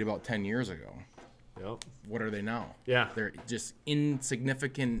were worried about 10 years ago. Yep. What are they now? Yeah. They're just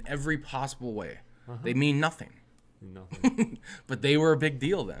insignificant in every possible way. They mean nothing. Nothing. But they were a big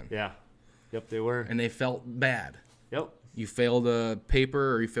deal then. Yeah. Yep, they were. And they felt bad. Yep. You failed a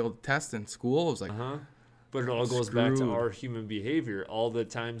paper or you failed a test in school. It was like, But it all goes back to Screwed. our human behavior. All the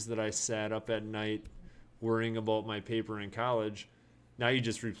times that I sat up at night worrying about my paper in college, now you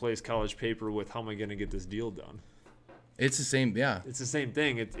just replace college paper with how am I going to get this deal done? it's the same. Yeah. It's the same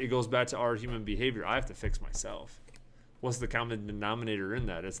thing. It goes back to our human behavior. I have to fix myself. What's the common denominator in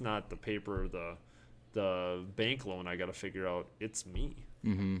that? It's not the paper, the bank loan, I got to figure out it's me.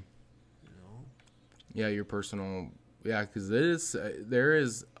 Mm-hmm. You know? Yeah, your personal. Yeah, because there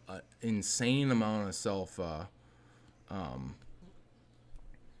is an insane amount of self, kind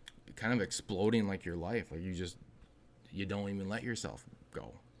of exploding like your life. Like you don't even let yourself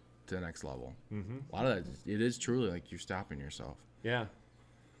go to the next level. Mm-hmm. A lot of that, it is truly like you're stopping yourself. Yeah.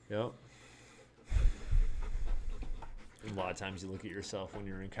 Yep. A lot of times you look at yourself when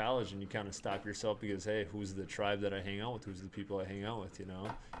you're in college and you kind of stop yourself because, hey, who's the tribe that I hang out with? Who's the people I hang out with? You know,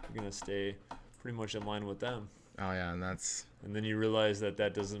 you're going to stay pretty much in line with them. Oh, yeah, and then you realize that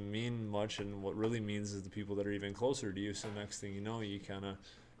doesn't mean much, and what really means is the people that are even closer to you. So next thing you know, you kind of,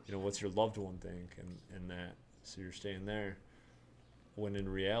 you know, what's your loved one think and that. So you're staying there. When in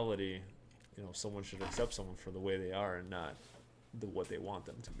reality, you know, someone should accept someone for the way they are and not what they want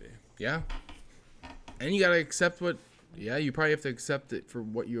them to be. Yeah. And you got to accept you probably have to accept it for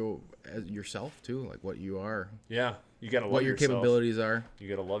what as yourself too, like what you are. Yeah, you gotta love what your yourself. Capabilities are. You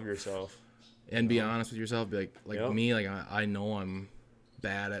gotta love yourself, and be honest with yourself. Be like Yep. me, like I know I'm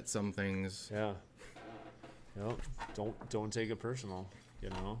bad at some things. Yeah. Yep. Don't take it personal.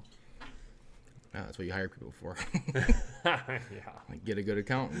 You know. Yeah, that's what you hire people for. Yeah. Like get a good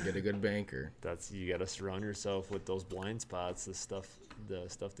accountant, get a good banker. You gotta surround yourself with those blind spots. The stuff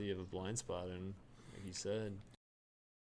that you have a blind spot in, like you said.